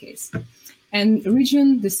in my case. And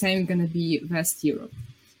region, the same, gonna be West Europe.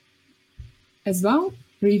 As well,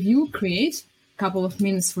 review, create, couple of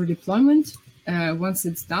minutes for deployment. Once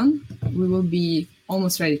it's done, we will be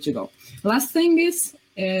almost ready to go. Last thing is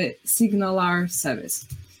SignalR service.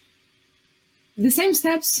 The same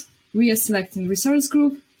steps, we are selecting resource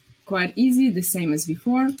group, quite easy, the same as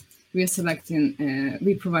before. We are selecting,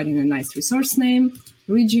 we're providing a nice resource name,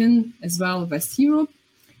 region as well, West Europe.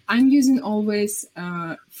 I'm using always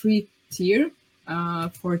free tier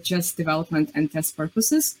for just development and test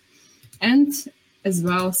purposes, and as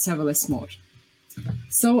well serverless mode.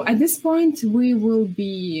 So at this point, we will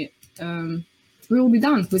be done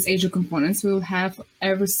with Azure Components. We will have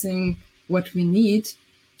everything what we need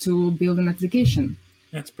to build an application.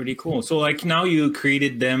 That's pretty cool. So like now you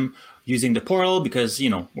created them using the portal because, you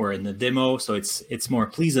know, we're in the demo, so it's more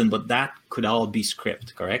pleasant, but that could all be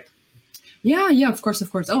script, correct? Yeah, of course.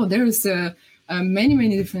 Oh, there's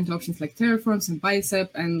many different options like Terraforms and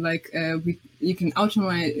Bicep, and like you can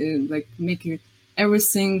automate, like make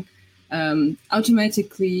everything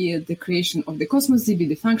automatically, the creation of the Cosmos DB,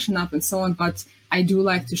 the function app, and so on. But I do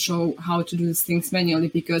like to show how to do these things manually,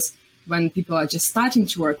 because when people are just starting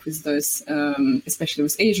to work with those, especially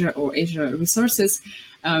with Azure or Azure resources,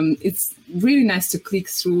 it's really nice to click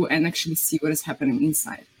through and actually see what is happening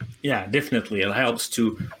inside. Yeah, definitely. It helps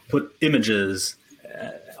to put images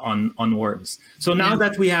on words. So now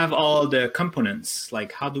that we have all the components,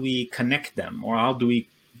 like how do we connect them, or how do we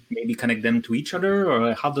maybe connect them to each other,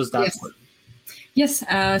 or how does that work? Yes.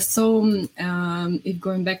 So if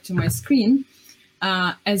going back to my screen,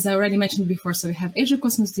 as I already mentioned before, so we have Azure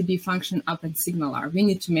Cosmos DB, function app, and SignalR. We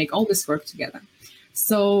need to make all this work together.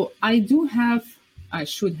 So I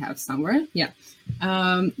should have somewhere,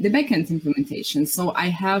 the backend implementation. So I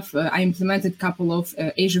implemented a couple of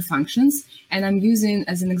Azure functions, and I'm using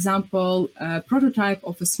as an example a prototype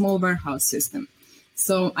of a small warehouse system.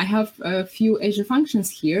 So I have a few Azure functions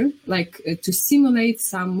here, like to simulate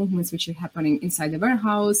some movements which are happening inside the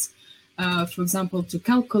warehouse. For example, to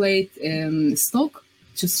calculate stock,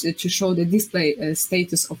 to show the display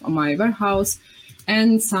status of my warehouse,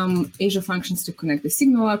 and some Azure functions to connect the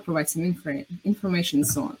SignalR, provide some information, and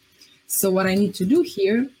so on. So what I need to do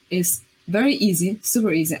here is very easy,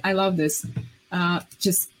 super easy. I love this.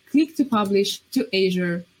 Just click to publish to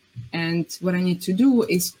Azure, and what I need to do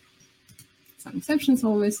is, some exceptions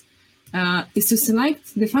always, is to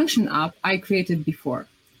select the function app I created before.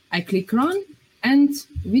 I click run, and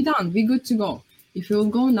we're done. We're good to go. If you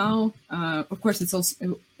will go now, of course, it's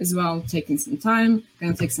also as well taking some time,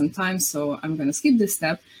 gonna take some time, so I'm gonna skip this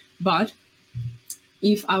step. But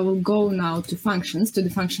if I will go now to functions, to the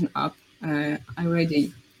function app I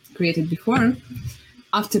already created before,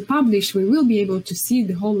 after publish, we will be able to see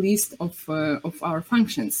the whole list of our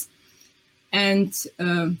functions. And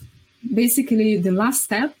basically the last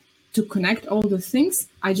step to connect all the things,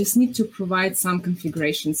 I just need to provide some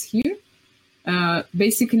configurations here.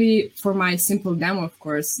 Basically, for my simple demo, of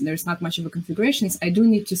course, there's not much of a configurations. I do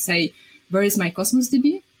need to say, where is my Cosmos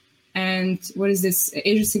DB? And what is this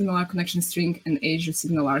Azure SignalR connection string and Azure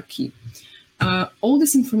SignalR key? All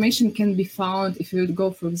this information can be found if you would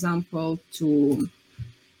go, for example, to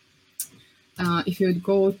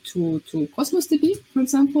Cosmos DB, for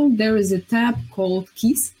example, there is a tab called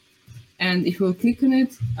keys. And if we'll click on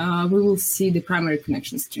it, we will see the primary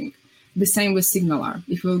connection string. The same with SignalR.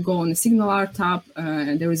 If we'll go on the SignalR tab,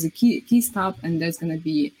 there is a keys tab, and there's going to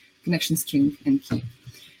be connection string and key.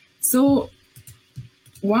 So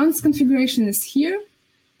once configuration is here,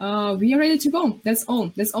 we are ready to go. That's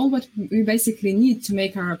all. That's all what we basically need to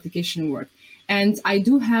make our application work. And I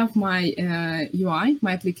do have my UI,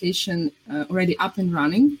 my application already up and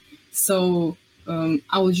running. So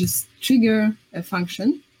I will just trigger a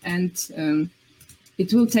function, and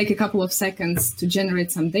it will take a couple of seconds to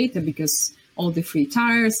generate some data because all the free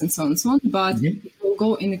tires and so on and so on. But we'll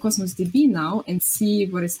go in the Cosmos DB now and see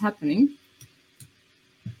what is happening.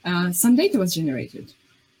 Some data was generated.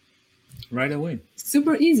 Right away.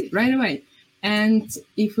 Super easy, right away. And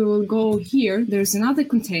if we will go here, there's another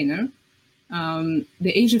container,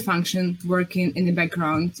 the Azure function working in the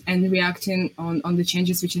background and reacting on the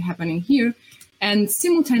changes which are happening here. And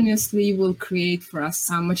simultaneously will create for us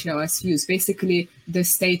some materialized views, basically the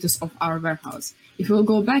status of our warehouse. If we'll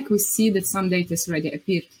go back, we see that some data has already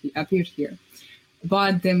appeared here.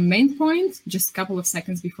 But the main point, just a couple of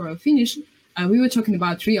seconds before I finish, we were talking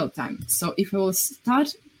about real time. So if we will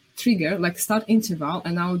start trigger, like start interval,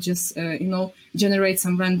 and I'll just, generate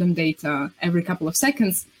some random data every couple of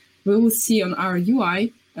seconds, we will see on our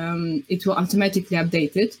UI, it will automatically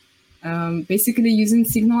update it, basically using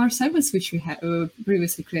SignalR service, which we have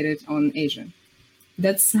previously created on Azure.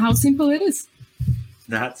 That's how simple it is.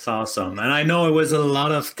 That's awesome. And I know it was a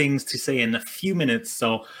lot of things to say in a few minutes.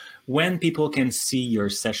 So when people can see your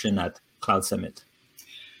session at Cloud Summit?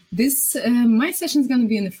 This my session is going to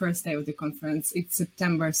be in the first day of the conference. It's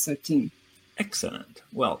September 13. Excellent.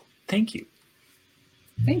 Well, thank you.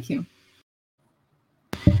 Thank you.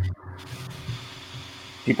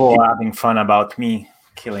 People are having fun about me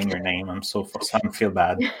killing your name. I feel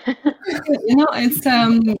bad.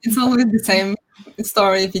 It's always the same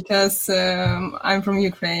story because I'm from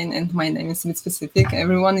Ukraine and my name is a bit specific.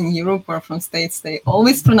 Everyone in Europe or from States, they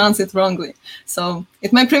always pronounce it wrongly. So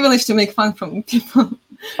it's my privilege to make fun from people.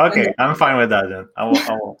 Okay, I'm fine with that then. I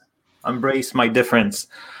will embrace my difference.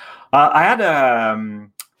 I had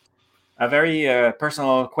a very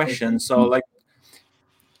personal question. So, like,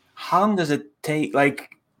 how long does it take,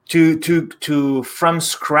 like, to from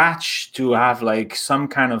scratch to have like some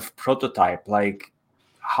kind of prototype? Like,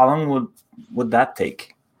 how long would that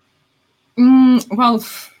take? Well,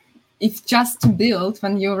 if just to build,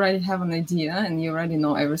 when you already have an idea and you already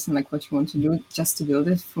know everything, like what you want to do, just to build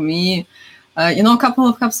it, for me, a couple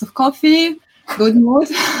of cups of coffee, good mood,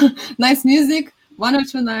 nice music, 1 or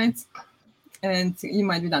 2 nights, and you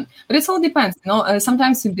might be done. But it all depends.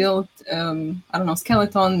 Sometimes you build,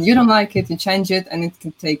 skeleton, you don't like it, you change it, and it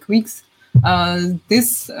can take weeks.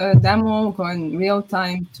 This demo going real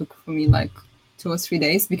time took for me like 2 or 3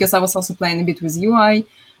 days because I was also playing a bit with UI,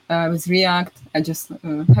 with React. I just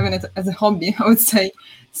having it as a hobby, I would say.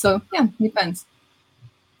 So yeah, depends.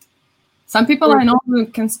 Some people I know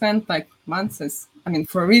can spend like months,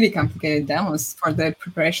 for really complicated demos for the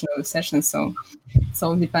preparation of the session. So it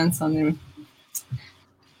all depends on the...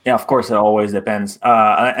 Yeah, of course, it always depends.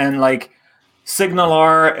 And like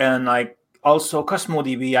SignalR and like also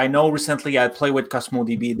CosmoDB. I know recently I played with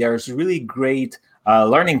CosmoDB. There's really great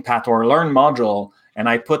learning path or learn module, and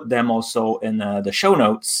I put them also in the show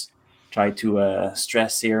notes. Try to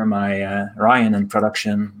stress here my Ryan in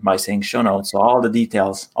production by saying show notes. So all the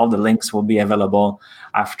details, all the links will be available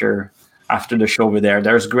after the show over there.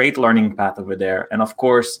 There's great learning path over there. And of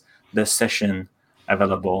course, the session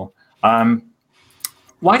available.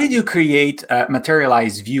 Why did you create a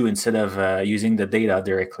materialized view instead of using the data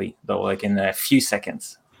directly, though, like in a few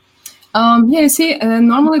seconds? You see,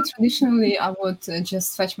 normally, traditionally, I would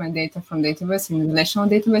just fetch my data from database in relational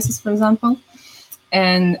databases, for example,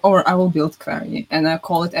 or I will build query and I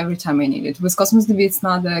call it every time I need it. With Cosmos DB, it's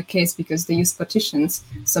not the case because they use partitions.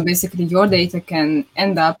 So basically, your data can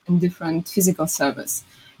end up in different physical servers.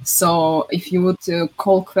 So if you would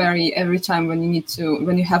call query every time when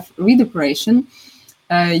you have read operation,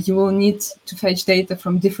 you will need to fetch data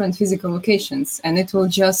from different physical locations, and it will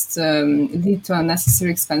just lead to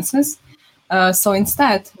unnecessary expenses. So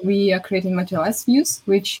instead, we are creating materialized views,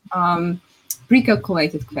 which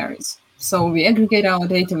pre-calculated queries. So we aggregate our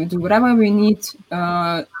data, we do whatever we need,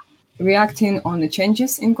 reacting on the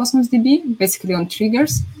changes in Cosmos DB, basically on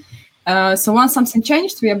triggers. So once something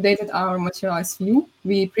changed, we updated our materialized view,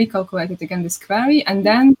 we pre-calculated again this query, and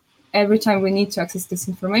then every time we need to access this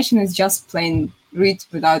information, it's just plain read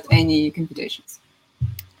without any computations.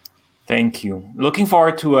 Thank you. Looking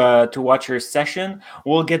forward to watch your session.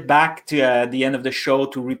 We'll get back to the end of the show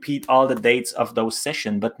to repeat all the dates of those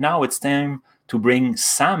sessions. But now it's time to bring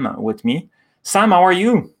Sam with me. Sam, how are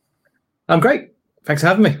you? I'm great. Thanks for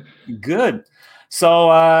having me. Good.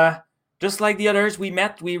 So just like the others,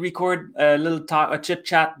 we record a little chit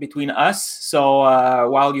chat between us. So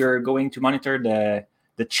while you're going to monitor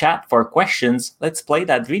the the chat for questions, let's play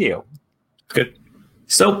that video. Good.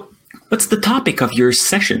 So, what's the topic of your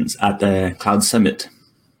sessions at the Cloud Summit?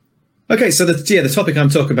 Okay, so the topic I'm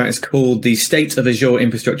talking about is called the state of Azure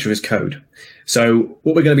infrastructure as code. So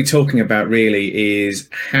what we're going to be talking about really is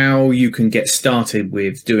how you can get started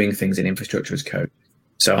with doing things in infrastructure as code.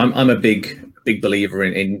 So I'm a big believer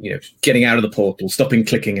in getting out of the portal, stopping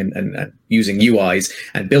clicking and using UIs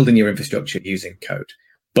and building your infrastructure using code.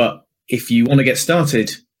 But if you want to get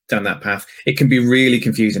started down that path, it can be really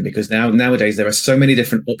confusing because nowadays there are so many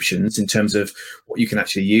different options in terms of what you can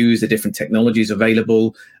actually use, the different technologies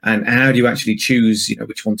available, and how do you actually choose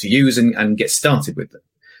which one to use and get started with them.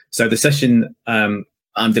 So the session I'm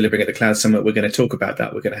delivering at the Cloud Summit, we're going to talk about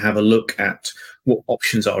that. We're going to have a look at what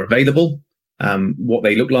options are available, what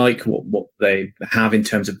they look like, what they have in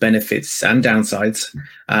terms of benefits and downsides,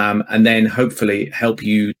 and then hopefully help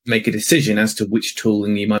you make a decision as to which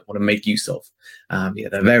tooling you might want to make use of.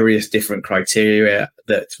 There are various different criteria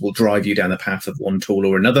that will drive you down the path of one tool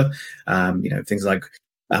or another. Things like,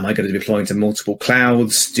 am I going to be deploying to multiple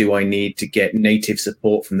clouds? Do I need to get native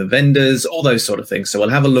support from the vendors? All those sort of things. So we'll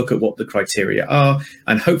have a look at what the criteria are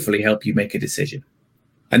and hopefully help you make a decision.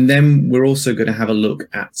 And then we're also going to have a look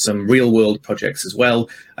at some real world projects as well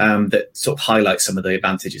that sort of highlight some of the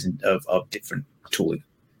advantages of different tooling.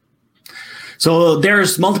 So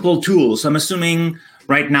there's multiple tools. I'm assuming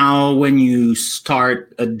right now when you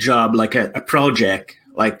start a job, like a project,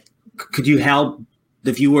 like could you help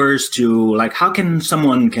the viewers to how can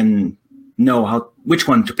someone know which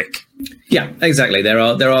one to pick? Yeah, exactly. There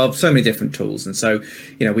are so many different tools, and so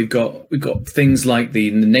we've got things like the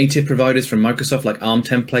native providers from Microsoft, like ARM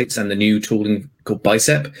templates, and the new tooling called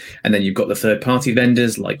Bicep, and then you've got the third-party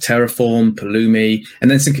vendors like Terraform, Pulumi, and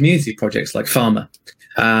then some community projects like Farmer.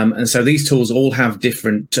 And so these tools all have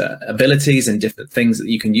different abilities and different things that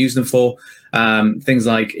you can use them for. Things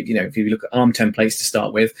like if you look at ARM templates to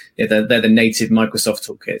start with, they're the native Microsoft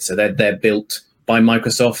toolkit, so they're built by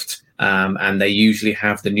Microsoft. And they usually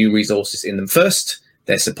have the new resources in them first.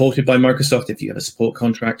 They're supported by Microsoft if you have a support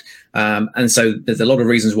contract. And so there's a lot of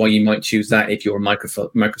reasons why you might choose that if you're a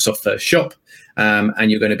Microsoft first shop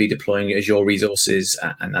and you're going to be deploying Azure resources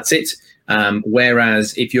and that's it.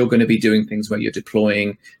 Whereas if you're going to be doing things where you're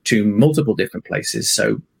deploying to multiple different places,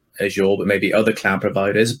 so Azure, but maybe other cloud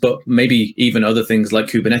providers, but maybe even other things like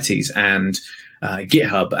Kubernetes and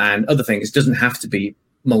GitHub and other things, it doesn't have to be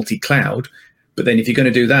multi-cloud. But then if you're going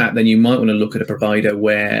to do that, then you might want to look at a provider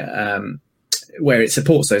where it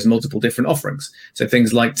supports those multiple different offerings. So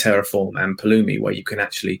things like Terraform and Pulumi, where you can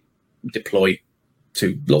actually deploy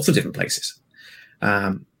to lots of different places.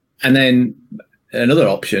 And then another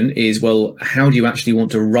option is, well, how do you actually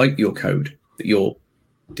want to write your code that you're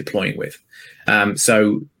deploying with?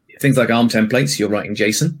 So things like ARM templates, you're writing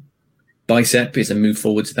JSON. Bicep is a move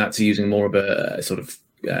forward to that, to using more of a sort of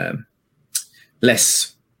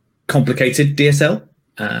less complicated DSL,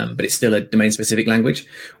 but it's still a domain-specific language.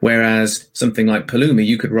 Whereas something like Pulumi,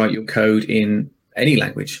 you could write your code in any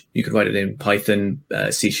language. You could write it in Python,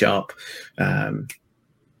 C#,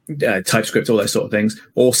 TypeScript, all those sort of things.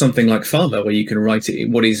 Or something like Farmer, where you can write it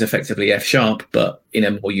in what is effectively F#, but in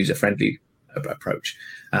a more user-friendly approach.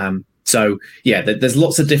 So yeah, there's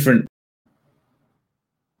lots of different.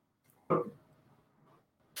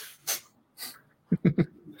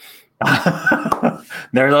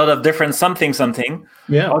 There are a lot of different something.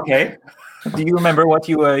 Yeah. Okay. Do you remember what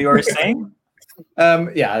you were saying?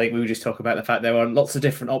 Yeah, I think we would just talk about the fact there are lots of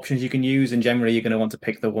different options you can use, and generally you're going to want to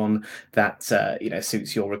pick the one that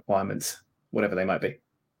suits your requirements, whatever they might be.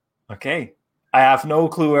 Okay. I have no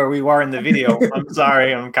clue where we were in the video. I'm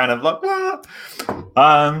sorry. I'm kind of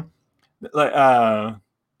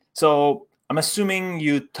so I'm assuming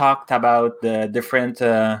you talked about the different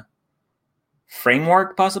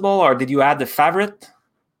framework possible, or did you add the favorite?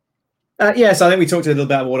 Yes, I think we talked a little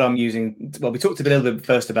about what I'm using. Well, we talked a little bit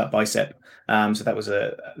first about Bicep. So that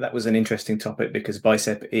was an interesting topic because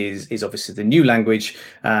Bicep is obviously the new language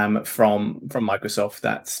from Microsoft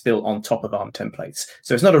that's built on top of ARM templates.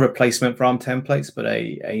 So it's not a replacement for ARM templates, but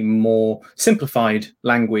a more simplified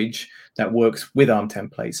language that works with ARM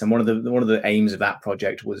templates. And one of the aims of that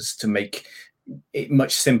project was to make it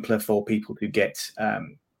much simpler for people to get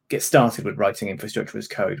started with writing infrastructure as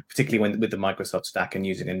code, particularly with the Microsoft stack and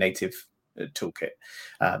using a native toolkit.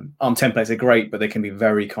 ARM templates are great, but they can be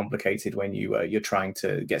very complicated when you're trying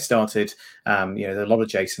to get started. There's a lot of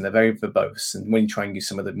JSON, they're very verbose, and when you try and use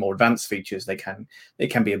some of the more advanced features, they can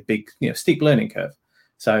be a big, steep learning curve.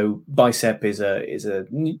 So Bicep is a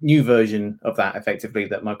new version of that, effectively,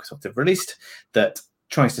 that Microsoft have released that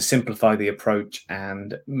tries to simplify the approach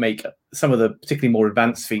and make some of the particularly more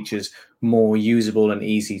advanced features more usable and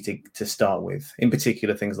easy to start with. In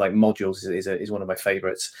particular, things like modules is one of my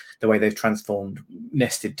favorites. The way they've transformed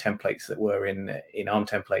nested templates that were in ARM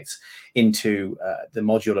templates into the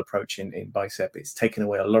module approach in Bicep. It's taken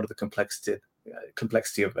away a lot of the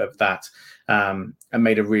complexity of that and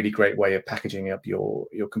made a really great way of packaging up your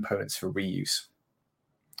components for reuse.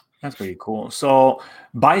 That's pretty cool. So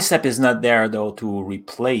Bicep is not there though to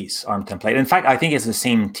replace ARM template. In fact, I think it's the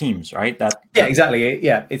same teams, right? Yeah, exactly.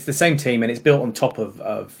 Yeah, it's the same team, and it's built on top of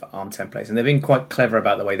ARM templates, and they've been quite clever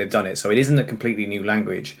about the way they've done it. So it isn't a completely new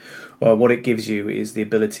language. Well, what it gives you is the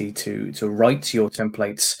ability to write your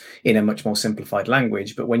templates in a much more simplified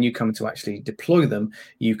language. But when you come to actually deploy them,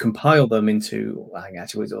 you compile them into, I think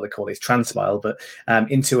actually what they call it is transpile, but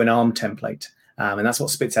into an ARM template. And that's what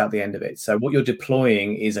spits out the end of it. So what you're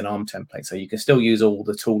deploying is an ARM template. So you can still use all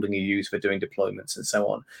the tooling you use for doing deployments and so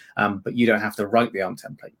on, but you don't have to write the ARM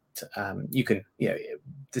template. You can,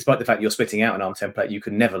 despite the fact you're spitting out an ARM template, you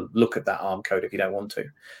can never look at that ARM code if you don't want to.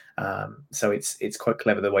 So it's quite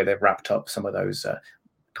clever the way they've wrapped up some of those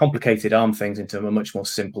complicated ARM things into a much more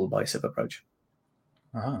simple Bicep approach.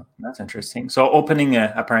 That's interesting. So opening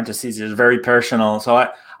a parenthesis is very personal.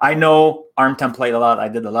 So I know ARM template a lot. I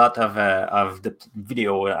did a lot of the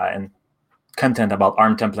video and content about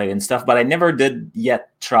ARM template and stuff, but I never did yet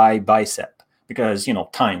try Bicep because,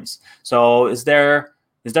 times. So is there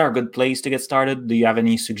a good place to get started? Do you have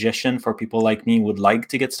any suggestion for people like me who would like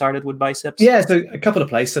to get started with Biceps? Yeah, so a couple of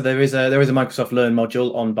places. So there is a Microsoft Learn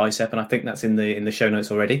module on Bicep, and I think that's in the show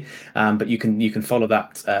notes already. But you can follow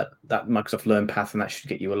that Microsoft Learn path, and that should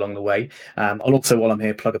get you along the way. I'll also, while I'm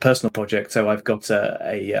here, plug a personal project. So I've got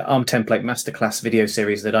a ARM template masterclass video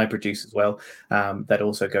series that I produce as well. That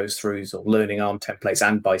also goes through sort of learning ARM templates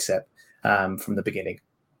and Bicep from the beginning.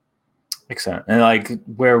 Excellent. And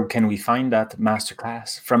where can we find that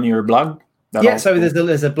masterclass? From your blog? So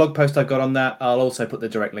there's a blog post I've got on that. I'll also put the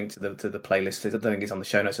direct link to the playlist. I don't think it's on the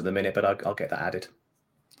show notes at the minute, but I'll get that added.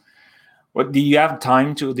 What do you have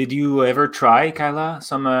time to? Did you ever try, Kyla,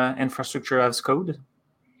 some infrastructure as code?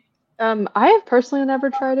 I have personally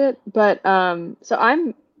never tried it, but so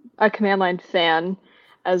I'm a command line fan,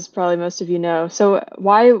 as probably most of you know. So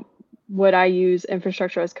why would I use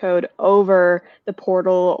infrastructure as code over the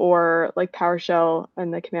portal or like PowerShell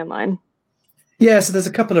and the command line? Yeah, so there's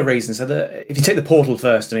a couple of reasons. So if you take the portal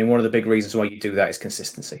first, I mean, one of the big reasons why you do that is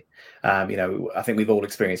consistency. I think we've all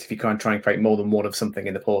experienced if you can't try and create more than one of something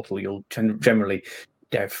in the portal, you'll generally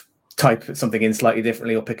type something in slightly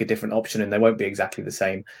differently or pick a different option, and they won't be exactly the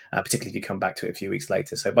same, particularly if you come back to it a few weeks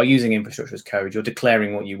later. So by using infrastructure as code, you're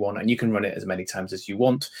declaring what you want, and you can run it as many times as you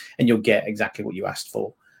want, and you'll get exactly what you asked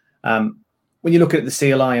for. When you look at the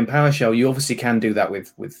CLI and PowerShell, you obviously can do that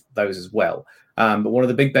with those as well. But one of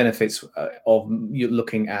the big benefits of you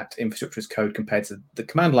looking at infrastructure as code compared to the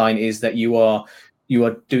command line is that you are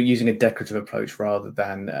using a declarative approach rather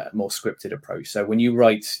than a more scripted approach. So when you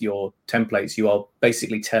write your templates, you are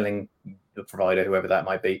basically telling the provider, whoever that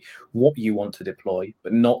might be, what you want to deploy,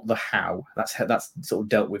 but not the how. That's sort of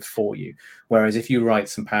dealt with for you. Whereas if you write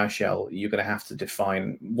some PowerShell, you're going to have to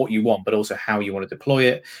define what you want, but also how you want to deploy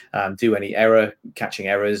it, do any catching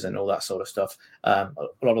errors and all that sort of stuff. A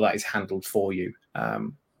lot of that is handled for you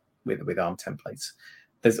with ARM templates.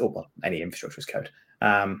 There's any infrastructure as code.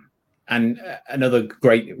 And another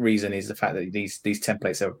great reason is the fact that these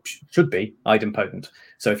templates should be idempotent.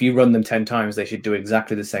 So if you run them 10 times, they should do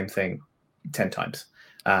exactly the same thing 10 times.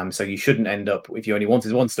 So you shouldn't end up, if you only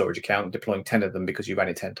wanted one storage account, deploying 10 of them because you ran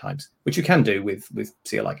it 10 times, which you can do with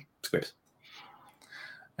CLI scripts.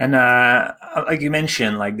 And like you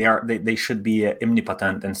mentioned, like they should be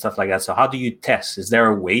omnipotent and stuff like that. So how do you test? Is there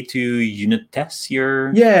a way to unit test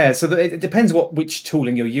your? Yeah, so it depends which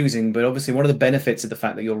tooling you're using, but obviously one of the benefits of the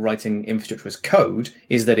fact that you're writing infrastructure as code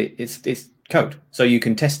is that it's code, so you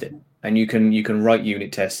can test it and you can write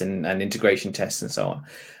unit tests and integration tests and so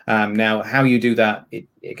on. Now, how you do that, it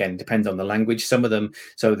again depends on the language. Some of them,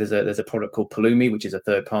 so there's a product called Pulumi, which is a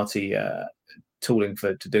third-party tooling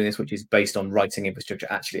to doing this, which is based on writing infrastructure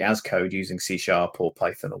actually as code using C# or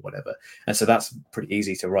Python or whatever. And so that's pretty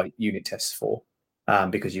easy to write unit tests for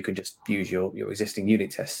because you can just use your existing unit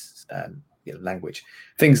tests language.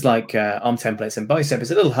 Things like ARM templates and Bicep is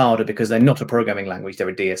a little harder because they're not a programming language, they're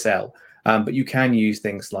a DSL. But you can use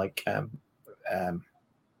things like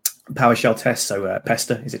PowerShell tests. So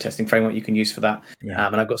Pesta is a testing framework you can use for that. Yeah.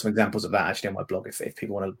 And I've got some examples of that actually on my blog if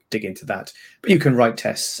people want to dig into that. But you can write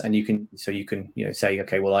tests and you can say,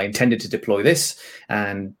 okay, well, I intended to deploy this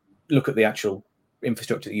and look at the actual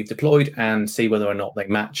infrastructure that you've deployed and see whether or not they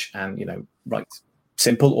match and, write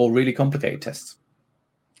simple or really complicated tests.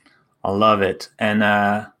 I love it.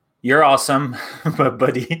 And you're awesome, but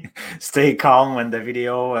buddy, stay calm when the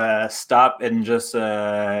video stop and just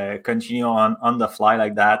continue on the fly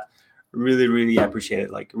like that. Really, really appreciate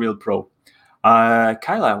it. Like real pro.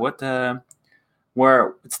 Kyla,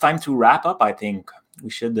 it's time to wrap up. I think we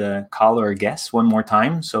should call our guests one more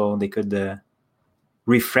time so they could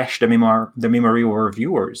refresh the memory of our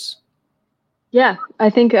viewers. Yeah, I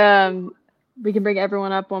think we can bring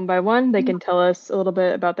everyone up one by one. They can tell us a little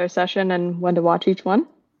bit about their session and when to watch each one.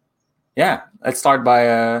 Yeah, let's start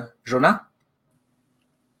by Jonah.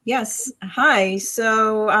 Yes. Hi.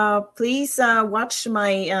 So please watch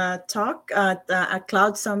my talk at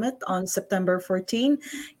Cloud Summit on September 14,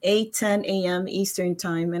 8:10 a.m. Eastern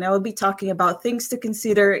Time. And I will be talking about things to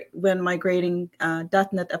consider when migrating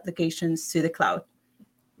 .NET applications to the cloud.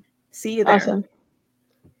 See you there. Awesome.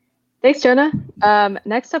 Thanks, Jonah.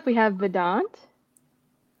 Next up, we have Vedant.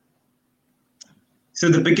 So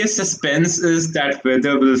the biggest suspense is that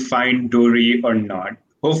whether we'll find Dory or not.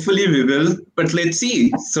 Hopefully we will, but let's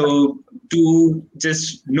see. So to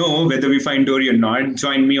just know whether we find Dory or not,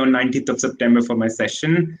 join me on 19th of September for my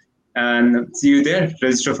session and see you there.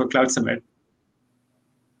 Register for Cloud Summit.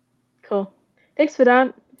 Cool. Thanks,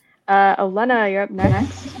 Vedant. Olena, you're up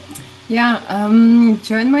next. Yeah,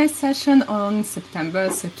 join my session on September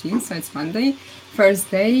 13th, so it's Monday, first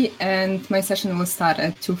day, and my session will start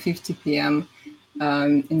at 2:50 p.m.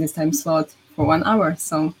 In this time slot for 1 hour,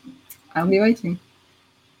 so I'll be waiting.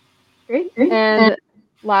 Great. And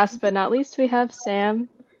last but not least, we have Sam,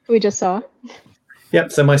 who we just saw.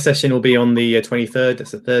 Yep, so my session will be on the 23rd,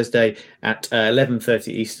 that's a Thursday, at 11:30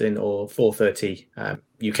 Eastern or 4:30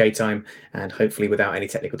 UK time, and hopefully without any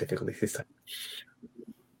technical difficulties this time.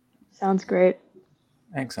 Sounds great.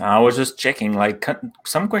 Thanks. I was just checking, like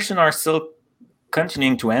some questions are still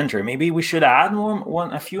continuing to enter. Maybe we should add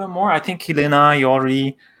a few more. I think Helena, you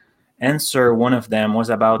already answered one of them, was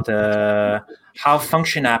about how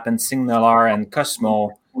Function App and SignalR and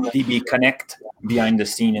Cosmo DB connect behind the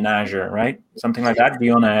scene in Azure, right? Something like that. Do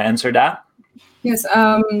you want to answer that? Yes.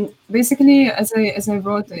 Basically, as I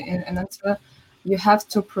wrote in an answer, you have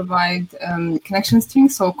to provide connection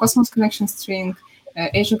strings. So Cosmos connection string,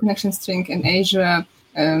 Azure connection string, and Azure,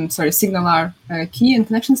 SignalR key and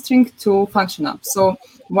connection string to Function App. So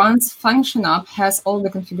once Function App has all the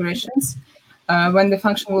configurations, when the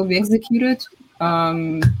function will be executed,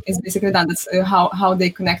 it's basically done. That's how they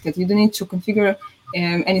connect it. You don't need to configure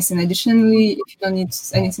anything additionally. If you don't need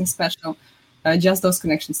anything special, just those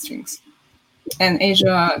connection strings. And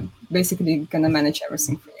Azure basically gonna manage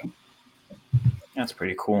everything for you. That's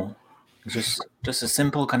pretty cool. Just a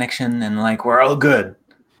simple connection and like we're all good.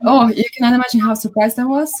 Oh, you cannot imagine how surprised I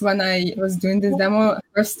was when I was doing this demo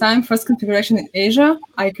first configuration in Azure.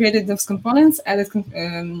 I created those components, added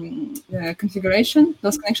configuration,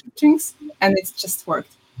 those connection strings, and it just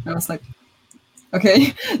worked. I was like,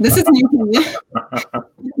 okay, this is new for me.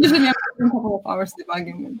 Usually I'm a couple of hours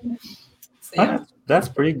debugging. So, yeah. That's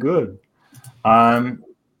pretty good.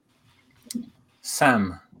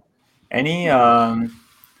 Sam, any how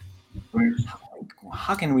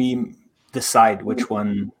can we decide which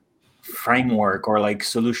one framework or like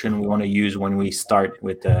solution we want to use when we start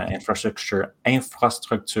with infrastructure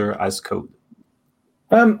as code?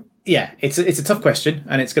 Yeah, it's a tough question,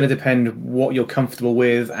 and it's going to depend what you're comfortable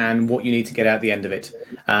with and what you need to get out the end of it.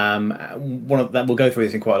 We'll go through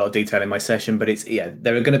this in quite a lot of detail in my session, but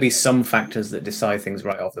there are going to be some factors that decide things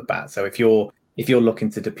right off the bat. So if you're looking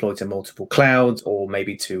to deploy to multiple clouds or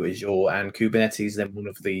maybe to Azure and Kubernetes, then one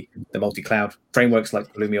of the multi-cloud frameworks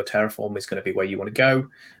like Pulumi or Terraform is going to be where you want to go.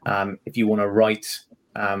 If you want to write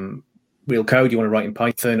real code, you want to write in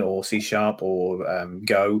Python or C# or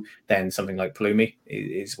Go, then something like Pulumi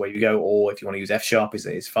is where you go. Or if you want to use F#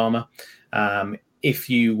 is Farmer.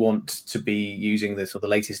 If you want to be using the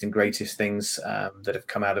latest and greatest things that have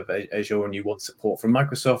come out of Azure and you want support from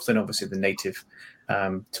Microsoft, then obviously the native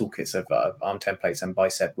toolkits of ARM templates and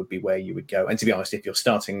Bicep would be where you would go. And to be honest, if you're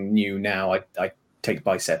starting new now, I take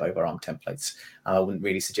Bicep over ARM templates. I wouldn't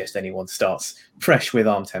really suggest anyone starts fresh with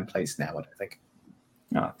ARM templates now, I don't think.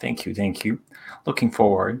 Oh, thank you. Looking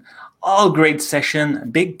forward. All great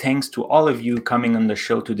session. Big thanks to all of you coming on the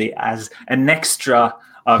show today as an extra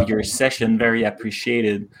of your session. Very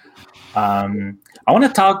appreciated. I want to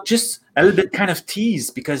talk just a little bit, kind of tease,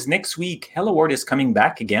 because next week Hello World is coming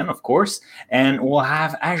back again, of course, and we'll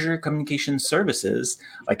have Azure Communication Services,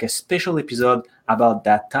 like a special episode about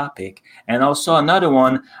that topic, and also another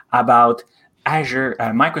one about Azure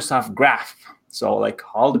Microsoft Graph. So like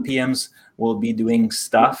all the PMs will be doing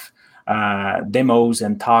stuff demos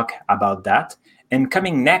and talk about that. And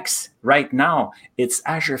coming next, right now, it's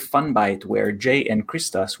Azure FunByte, where Jay and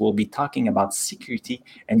Christos will be talking about security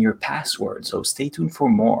and your password. So stay tuned for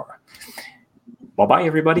more. Bye-bye,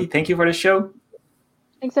 everybody. Thank you for the show.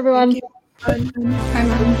 Thanks, everyone. Thank you.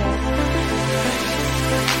 Bye.